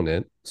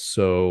dominant,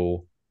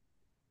 so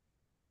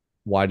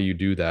why do you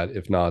do that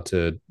if not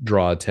to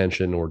draw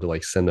attention or to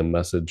like send a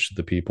message to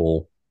the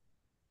people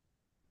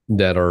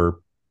that are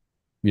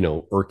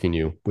irking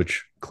you,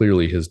 which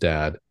clearly his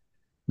dad,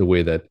 the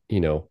way that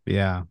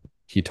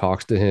he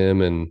talks to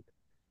him and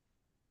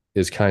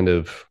is kind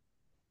of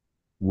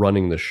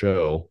running the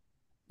show,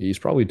 he's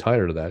probably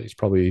tired of that. He's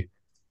probably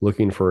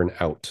looking for an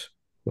out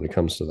when it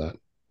comes to that.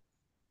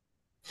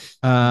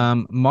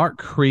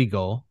 Mark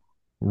Kriegel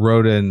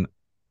wrote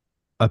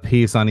a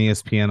piece on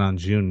ESPN on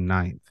June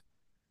 9th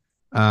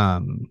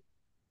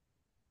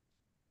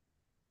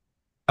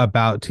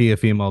about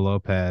Teofimo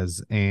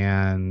Lopez,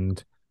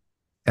 and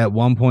at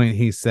one point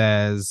he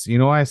says,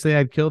 why I say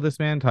I'd kill this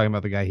man, talking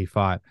about the guy he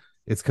fought.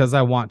 It's because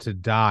I want to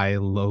die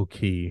low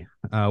key.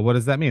 What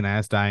does that mean? I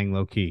asked. Dying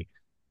low key.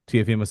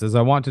 Teofimo says,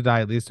 I want to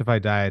die. At least if I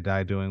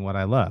die doing what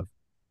I love.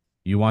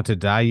 You want to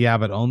die? Yeah,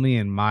 but only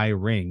in my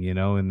ring,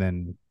 and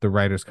then the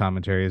writer's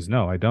commentary is,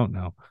 no, I don't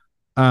know.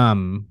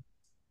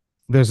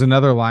 There's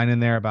another line in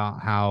there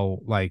about how,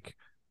 like,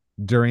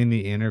 during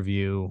the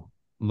interview,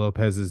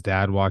 Lopez's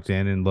dad walked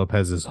in and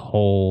Lopez's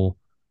whole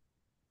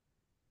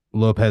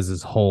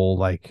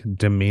like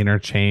demeanor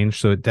changed.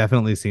 So it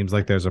definitely seems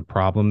like there's a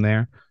problem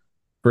there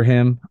for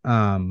him.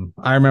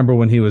 I remember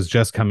when he was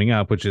just coming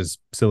up, which is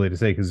silly to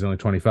say because he's only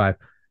 25,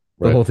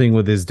 the whole thing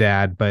with his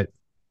dad, but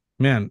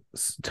man,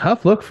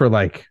 tough look for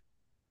like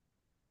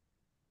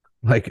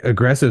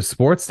aggressive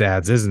sports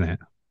dads, isn't it?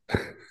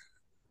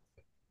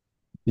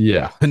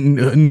 Yeah.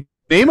 Name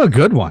a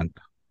good one.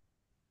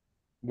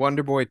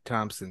 Wonderboy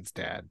Thompson's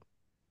dad.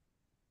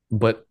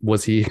 But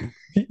was he,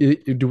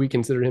 do we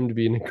consider him to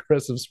be an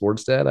aggressive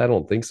sports dad? I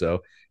don't think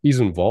so.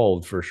 He's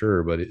involved for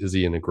sure, but is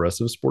he an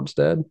aggressive sports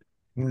dad?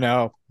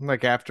 No,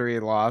 like after he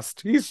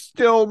lost, he's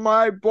still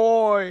my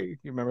boy.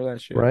 You remember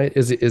that shit? Right?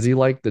 Is he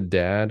like the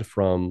dad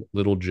from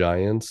Little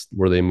Giants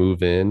where they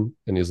move in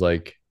and he's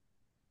like,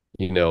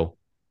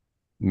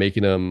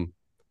 making them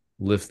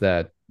lift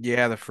that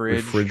the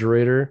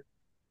refrigerator?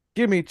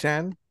 Give me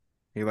 10.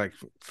 He like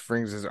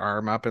brings his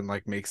arm up and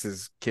like makes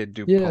his kid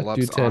do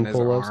pull-ups 10 on his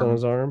pull-ups arm. on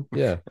his arm.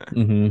 Yeah.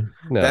 No.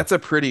 That's a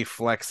pretty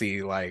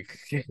flexy, like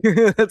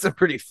that's a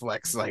pretty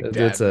flex like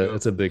dad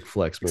it's a big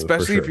flex move.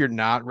 Especially if you're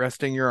not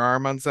resting your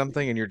arm on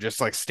something and you're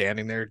just like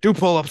standing there, do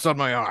pull-ups on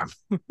my arm.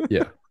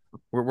 Yeah.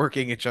 We're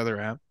working each other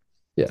out.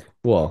 Yeah.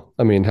 Well,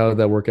 I mean, how did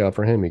that work out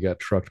for him? He got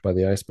trucked by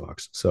the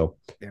icebox. So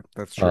Yeah,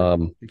 that's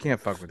true. You can't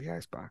fuck with the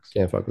icebox.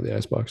 can't fuck with the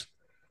icebox.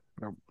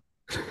 Nope.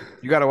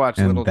 You got to watch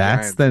And Little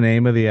that's Giants. the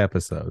name of the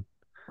episode.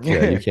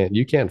 Yeah,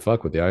 you can't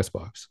fuck with the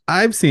icebox.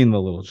 I've seen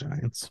The Little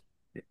Giants.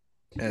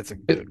 That's a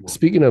good one.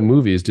 Speaking of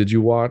movies, did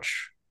you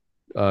watch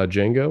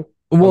Django?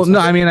 Well, no, Sunday?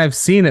 I mean, I've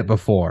seen it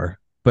before,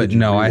 but Did you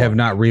no, I have rewatch?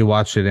 not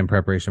rewatched it in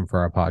preparation for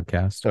our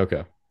podcast.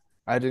 Okay.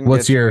 I didn't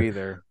What's get to your-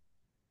 either.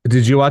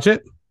 Did you watch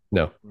it?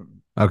 No.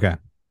 Okay.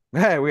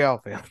 Hey, we all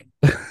failed.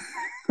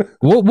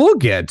 We'll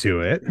get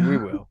to it. We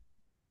will.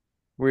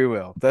 We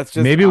will. That's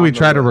just Maybe on we the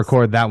try to list.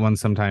 record that one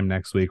sometime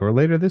next week or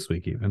later this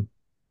week, even.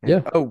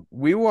 Yeah. Oh,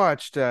 we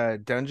watched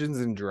Dungeons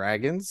and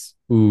Dragons.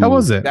 Ooh, How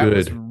was it? That Good.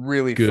 was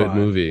really Good fun.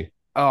 movie.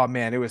 Oh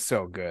man, it was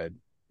so good.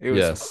 It was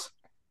Yes.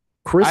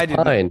 Chris I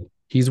didn't- Pine.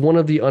 He's one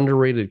of the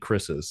underrated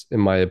Chris's,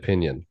 in my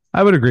opinion.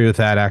 I would agree with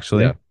that,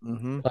 actually. Yeah.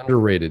 Mhm.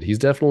 Underrated. He's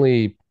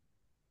definitely,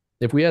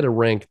 if we had to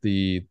rank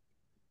the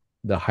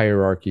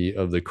hierarchy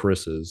of the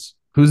Chris's,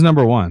 Who's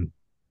number one?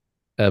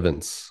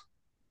 Evans.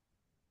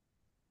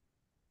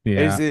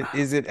 Yeah.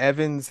 Is it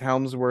Evans,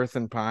 Helmsworth,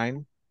 and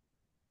Pine?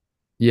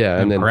 Yeah,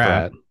 and And then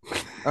Pratt.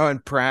 Pratt. Oh,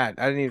 and Pratt.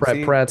 I didn't even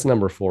see. Pratt's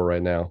number 4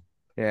 right now.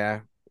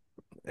 Yeah.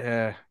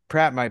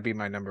 Pratt might be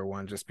my number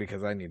one just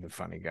because I need the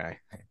funny guy.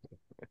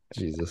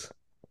 Jesus.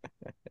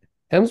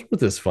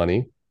 Hemsworth is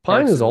funny.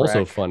 Pine Parks is and also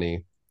Rec.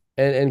 funny.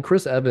 And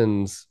Chris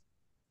Evans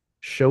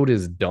showed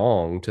his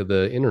dong to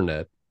the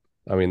internet.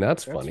 I mean,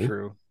 that's funny.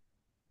 True.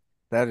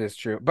 That is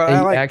true. But And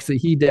I like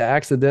he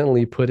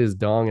accidentally put his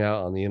dong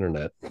out on the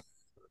internet.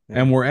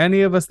 And were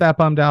any of us that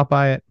bummed out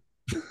by it?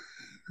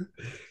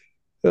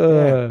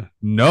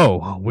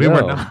 No, we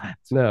were No. not.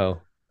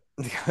 No.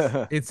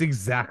 It's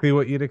exactly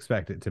what you'd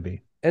expect it to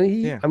be. And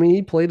he, Yeah. I mean,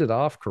 he played it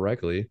off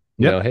correctly.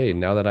 You Yep. know, hey,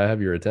 now that I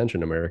have your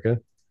attention, America,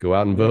 go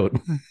out and vote.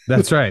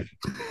 That's right.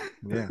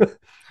 yeah.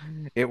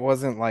 It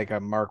wasn't like a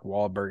Mark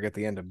Wahlberg at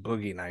the end of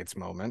Boogie Nights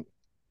moment,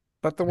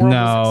 but the world was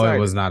No, excited. it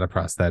was not a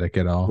prosthetic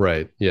at all.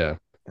 Right. Yeah.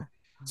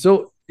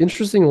 So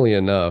interestingly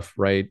enough,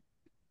 right,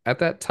 at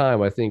that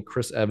time, I think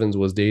Chris Evans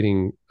was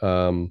dating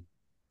a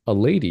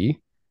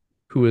lady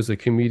who is a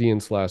comedian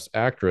slash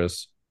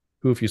actress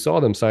who, if you saw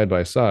them side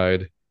by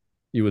side,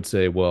 you would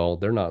say, well,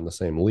 they're not in the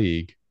same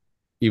league,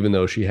 even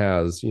though she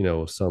has, you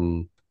know,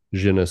 some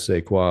je ne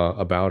sais quoi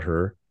about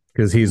her.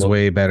 Because he's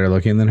way better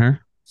looking than her.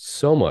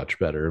 So much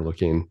better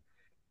looking.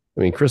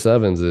 I mean, Chris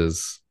Evans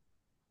is,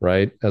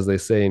 right, as they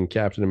say in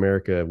Captain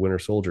America, Winter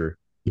Soldier,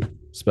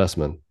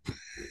 specimen.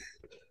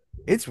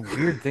 It's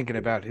weird thinking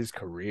about his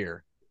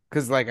career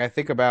because, like, I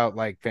think about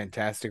like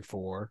Fantastic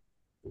Four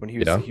when he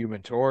was Yeah. the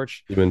Human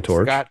Torch, Human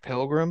Torch. Scott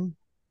Pilgrim,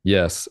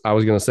 Yes, I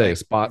was gonna say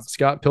Like-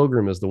 Scott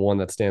Pilgrim is the one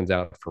that stands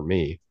out for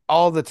me.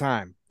 all the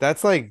time.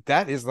 That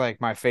is like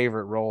my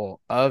favorite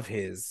role of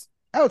his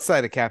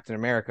outside of Captain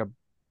America,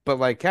 but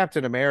like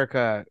Captain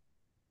America,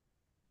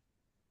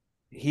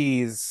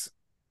 he's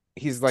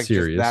like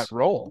Serious. just that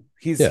role.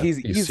 He's Yeah, he's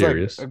he's like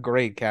serious. a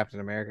great Captain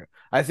America.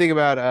 I think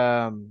about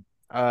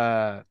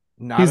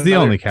not He's the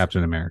another- only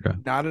Captain America.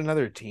 not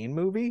another teen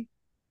movie.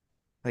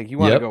 Like you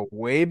want to Yep. go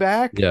way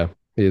back? Yeah,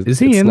 Is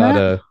he it's in not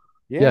that? a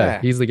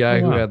yeah. He's the guy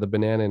Oh, who wow. had the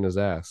banana in his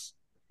ass.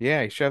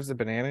 Yeah, he shoves a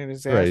banana in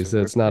his ass. Right, he and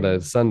said it's whipped not a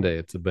cream. Sunday,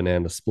 it's a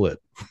banana split.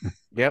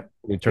 Yep.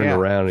 He turned Yeah.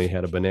 around and he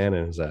had a banana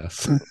in his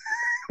ass.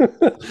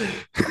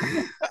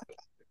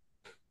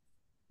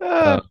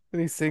 And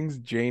he sings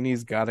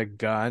Janie's Got a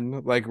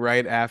Gun like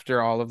right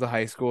after all of the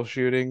high school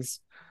shootings.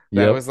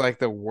 That Yep. was like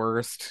the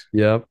worst.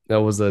 Yep, that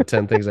was a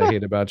 10 Things I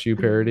Hate About You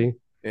parody.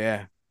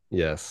 Yeah.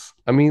 Yes.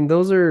 I mean,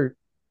 those are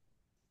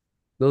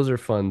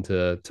fun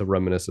to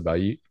reminisce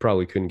about. You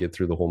probably couldn't get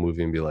through the whole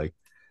movie and be like,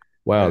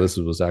 wow, Yeah. this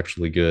was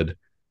actually good.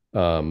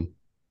 But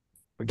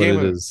But Game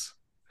it of is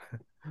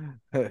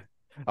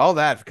all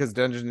that because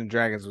Dungeons and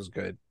Dragons was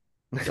good.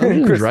 Dungeons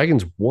and Chris-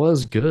 Dragons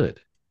was good.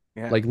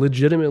 Yeah. Like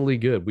legitimately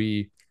good.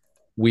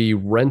 We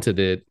rented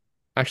it.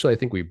 Actually, I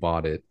think we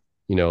bought it.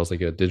 You know, it was like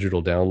a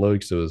digital download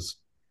because it was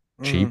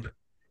cheap. Mhm.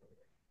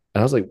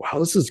 And I was like, wow,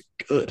 this is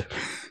good.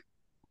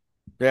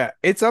 Yeah,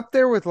 it's up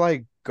there with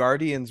like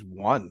Guardians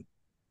 1.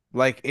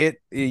 Like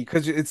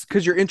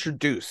because you're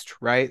introduced,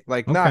 right?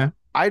 Like Okay. not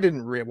I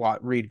didn't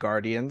read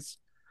Guardians,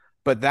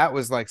 but that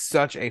was like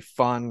such a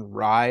fun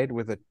ride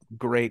with a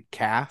great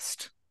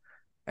cast,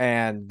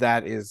 and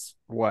that is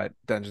what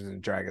Dungeons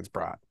and Dragons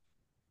brought,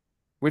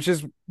 which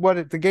is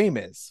what the game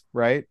is,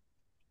 right?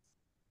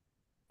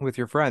 With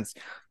your friends.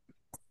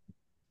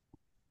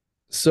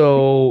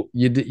 So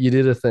you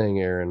did a thing,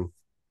 Aaron,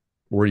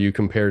 where you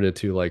compared it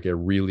to like a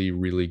really,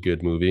 really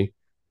good movie.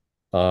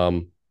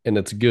 And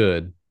it's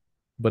good,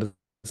 but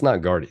it's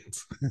not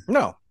Guardians.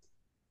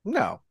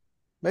 No,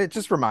 it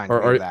just reminds me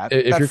Or of that.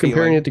 if that you're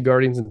comparing feeling. it to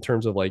Guardians in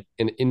terms of like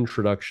an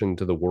introduction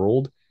to the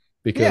world,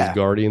 because Yeah.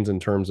 Guardians in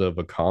terms of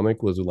a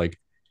comic was like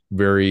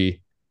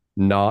very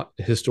not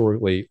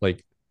historically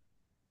like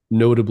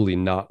notably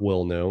not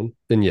well known,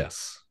 then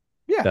yes,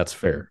 Yeah. that's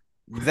fair.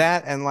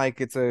 That and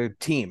like it's a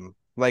team.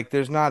 Like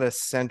there's not a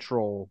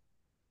central.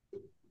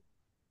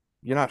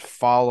 You're not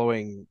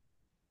following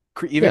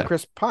even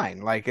Chris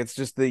Pine. Like, it's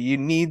just that you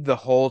need the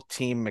whole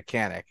team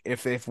mechanic.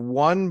 If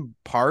one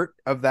part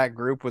of that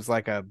group was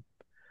like a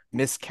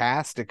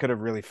miscast, it could have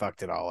really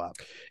fucked it all up.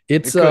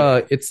 It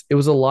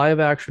was a live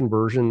action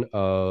version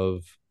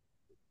of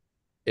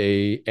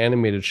a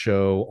animated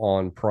show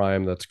on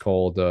Prime that's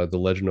called The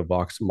Legend of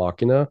Vox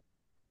Machina,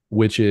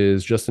 which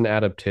is just an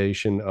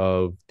adaptation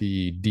of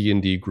the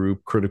D&D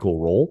group Critical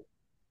Role.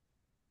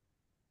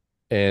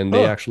 And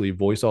they actually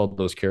voice all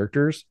those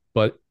characters.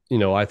 But,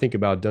 I think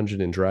about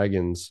Dungeons and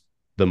Dragons,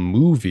 the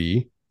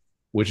movie,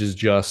 which is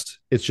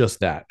it's just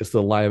that. It's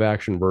the live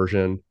action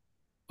version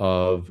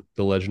of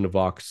The Legend of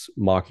Vox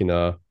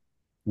Machina,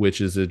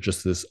 which is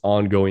just this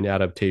ongoing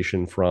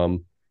adaptation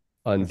from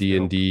a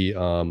D&D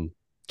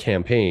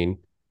campaign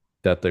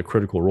that the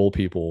Critical Role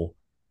people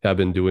have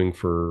been doing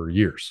for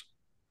years.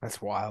 That's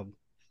wild.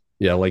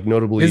 Yeah, like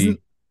notably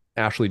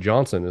Ashley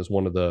Johnson is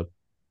one of the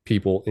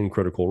people in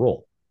Critical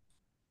Role.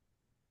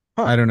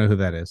 I don't know who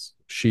that is.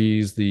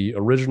 She's the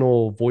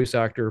original voice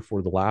actor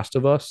for The Last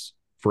of Us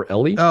for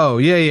Ellie. Oh,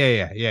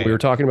 yeah. We were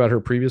talking about her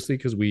previously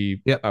because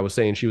I was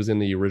saying she was in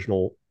the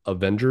original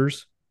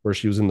Avengers where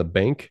she was in the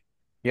bank.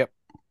 Yep.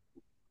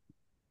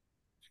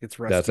 It's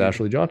rescued. That's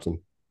Ashley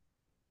Johnson.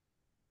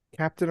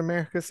 Captain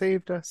America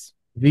saved us.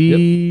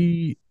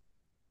 Is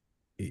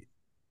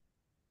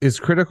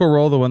Critical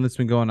Role the one that's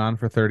been going on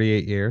for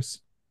 38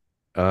 years?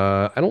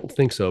 I don't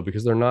think so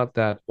because they're not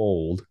that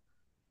old.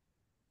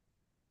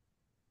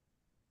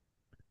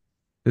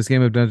 This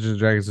game of Dungeons and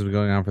Dragons has been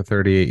going on for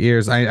 38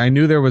 years. I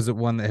knew there was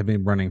one that had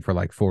been running for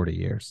like 40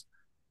 years.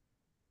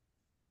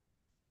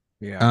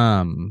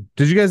 Yeah.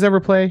 Did you guys ever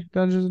play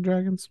Dungeons and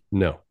Dragons?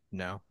 No.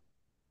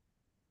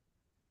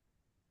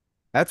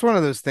 That's one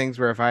of those things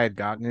where if I had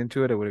gotten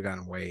into it, I would have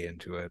gotten way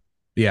into it.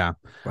 Yeah.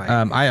 Like,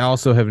 I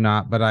also have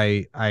not, but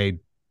I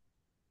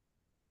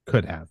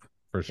could have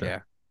for sure.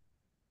 Yeah.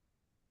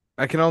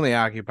 I can only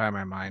occupy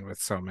my mind with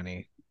so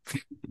many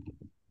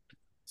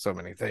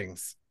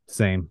things.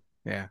 Same.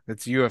 Yeah,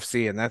 it's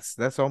UFC, and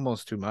that's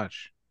almost too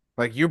much.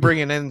 Like, you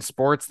bringing in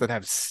sports that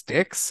have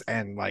sticks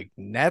and like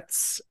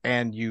nets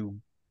and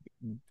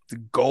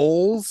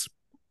goals.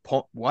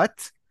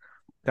 What?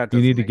 That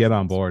you need to get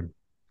on board.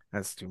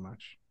 That's too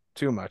much.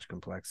 Too much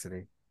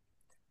complexity.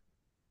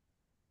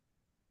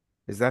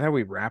 Is that how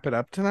we wrap it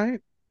up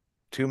tonight?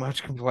 Too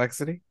much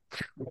complexity?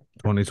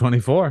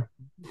 2024.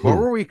 What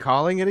were we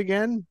calling it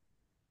again?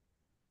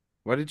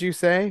 What did you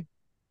say?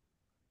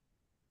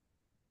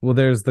 Well,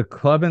 there's the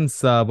Club and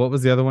Sub. What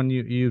was the other one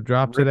you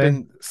dropped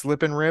today?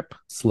 Slip and Rip.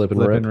 Slip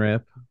and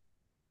rip.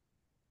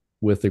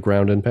 With the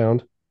Ground and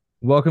Pound.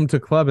 Welcome to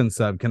Club and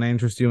Sub. Can I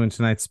interest you in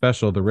tonight's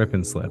special, the Rip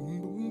and Slip?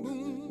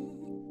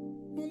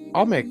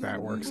 I'll make that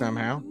work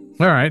somehow.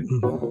 All right.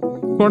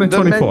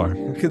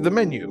 2024. The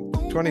menu.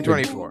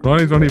 2024.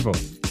 2024.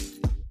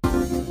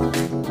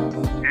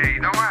 Hey,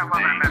 you know why I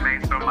love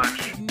MMA so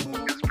much?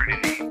 It's pretty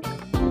neat.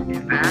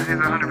 That is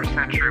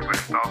 100% true, but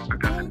it's also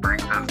because it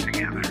brings us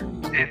together.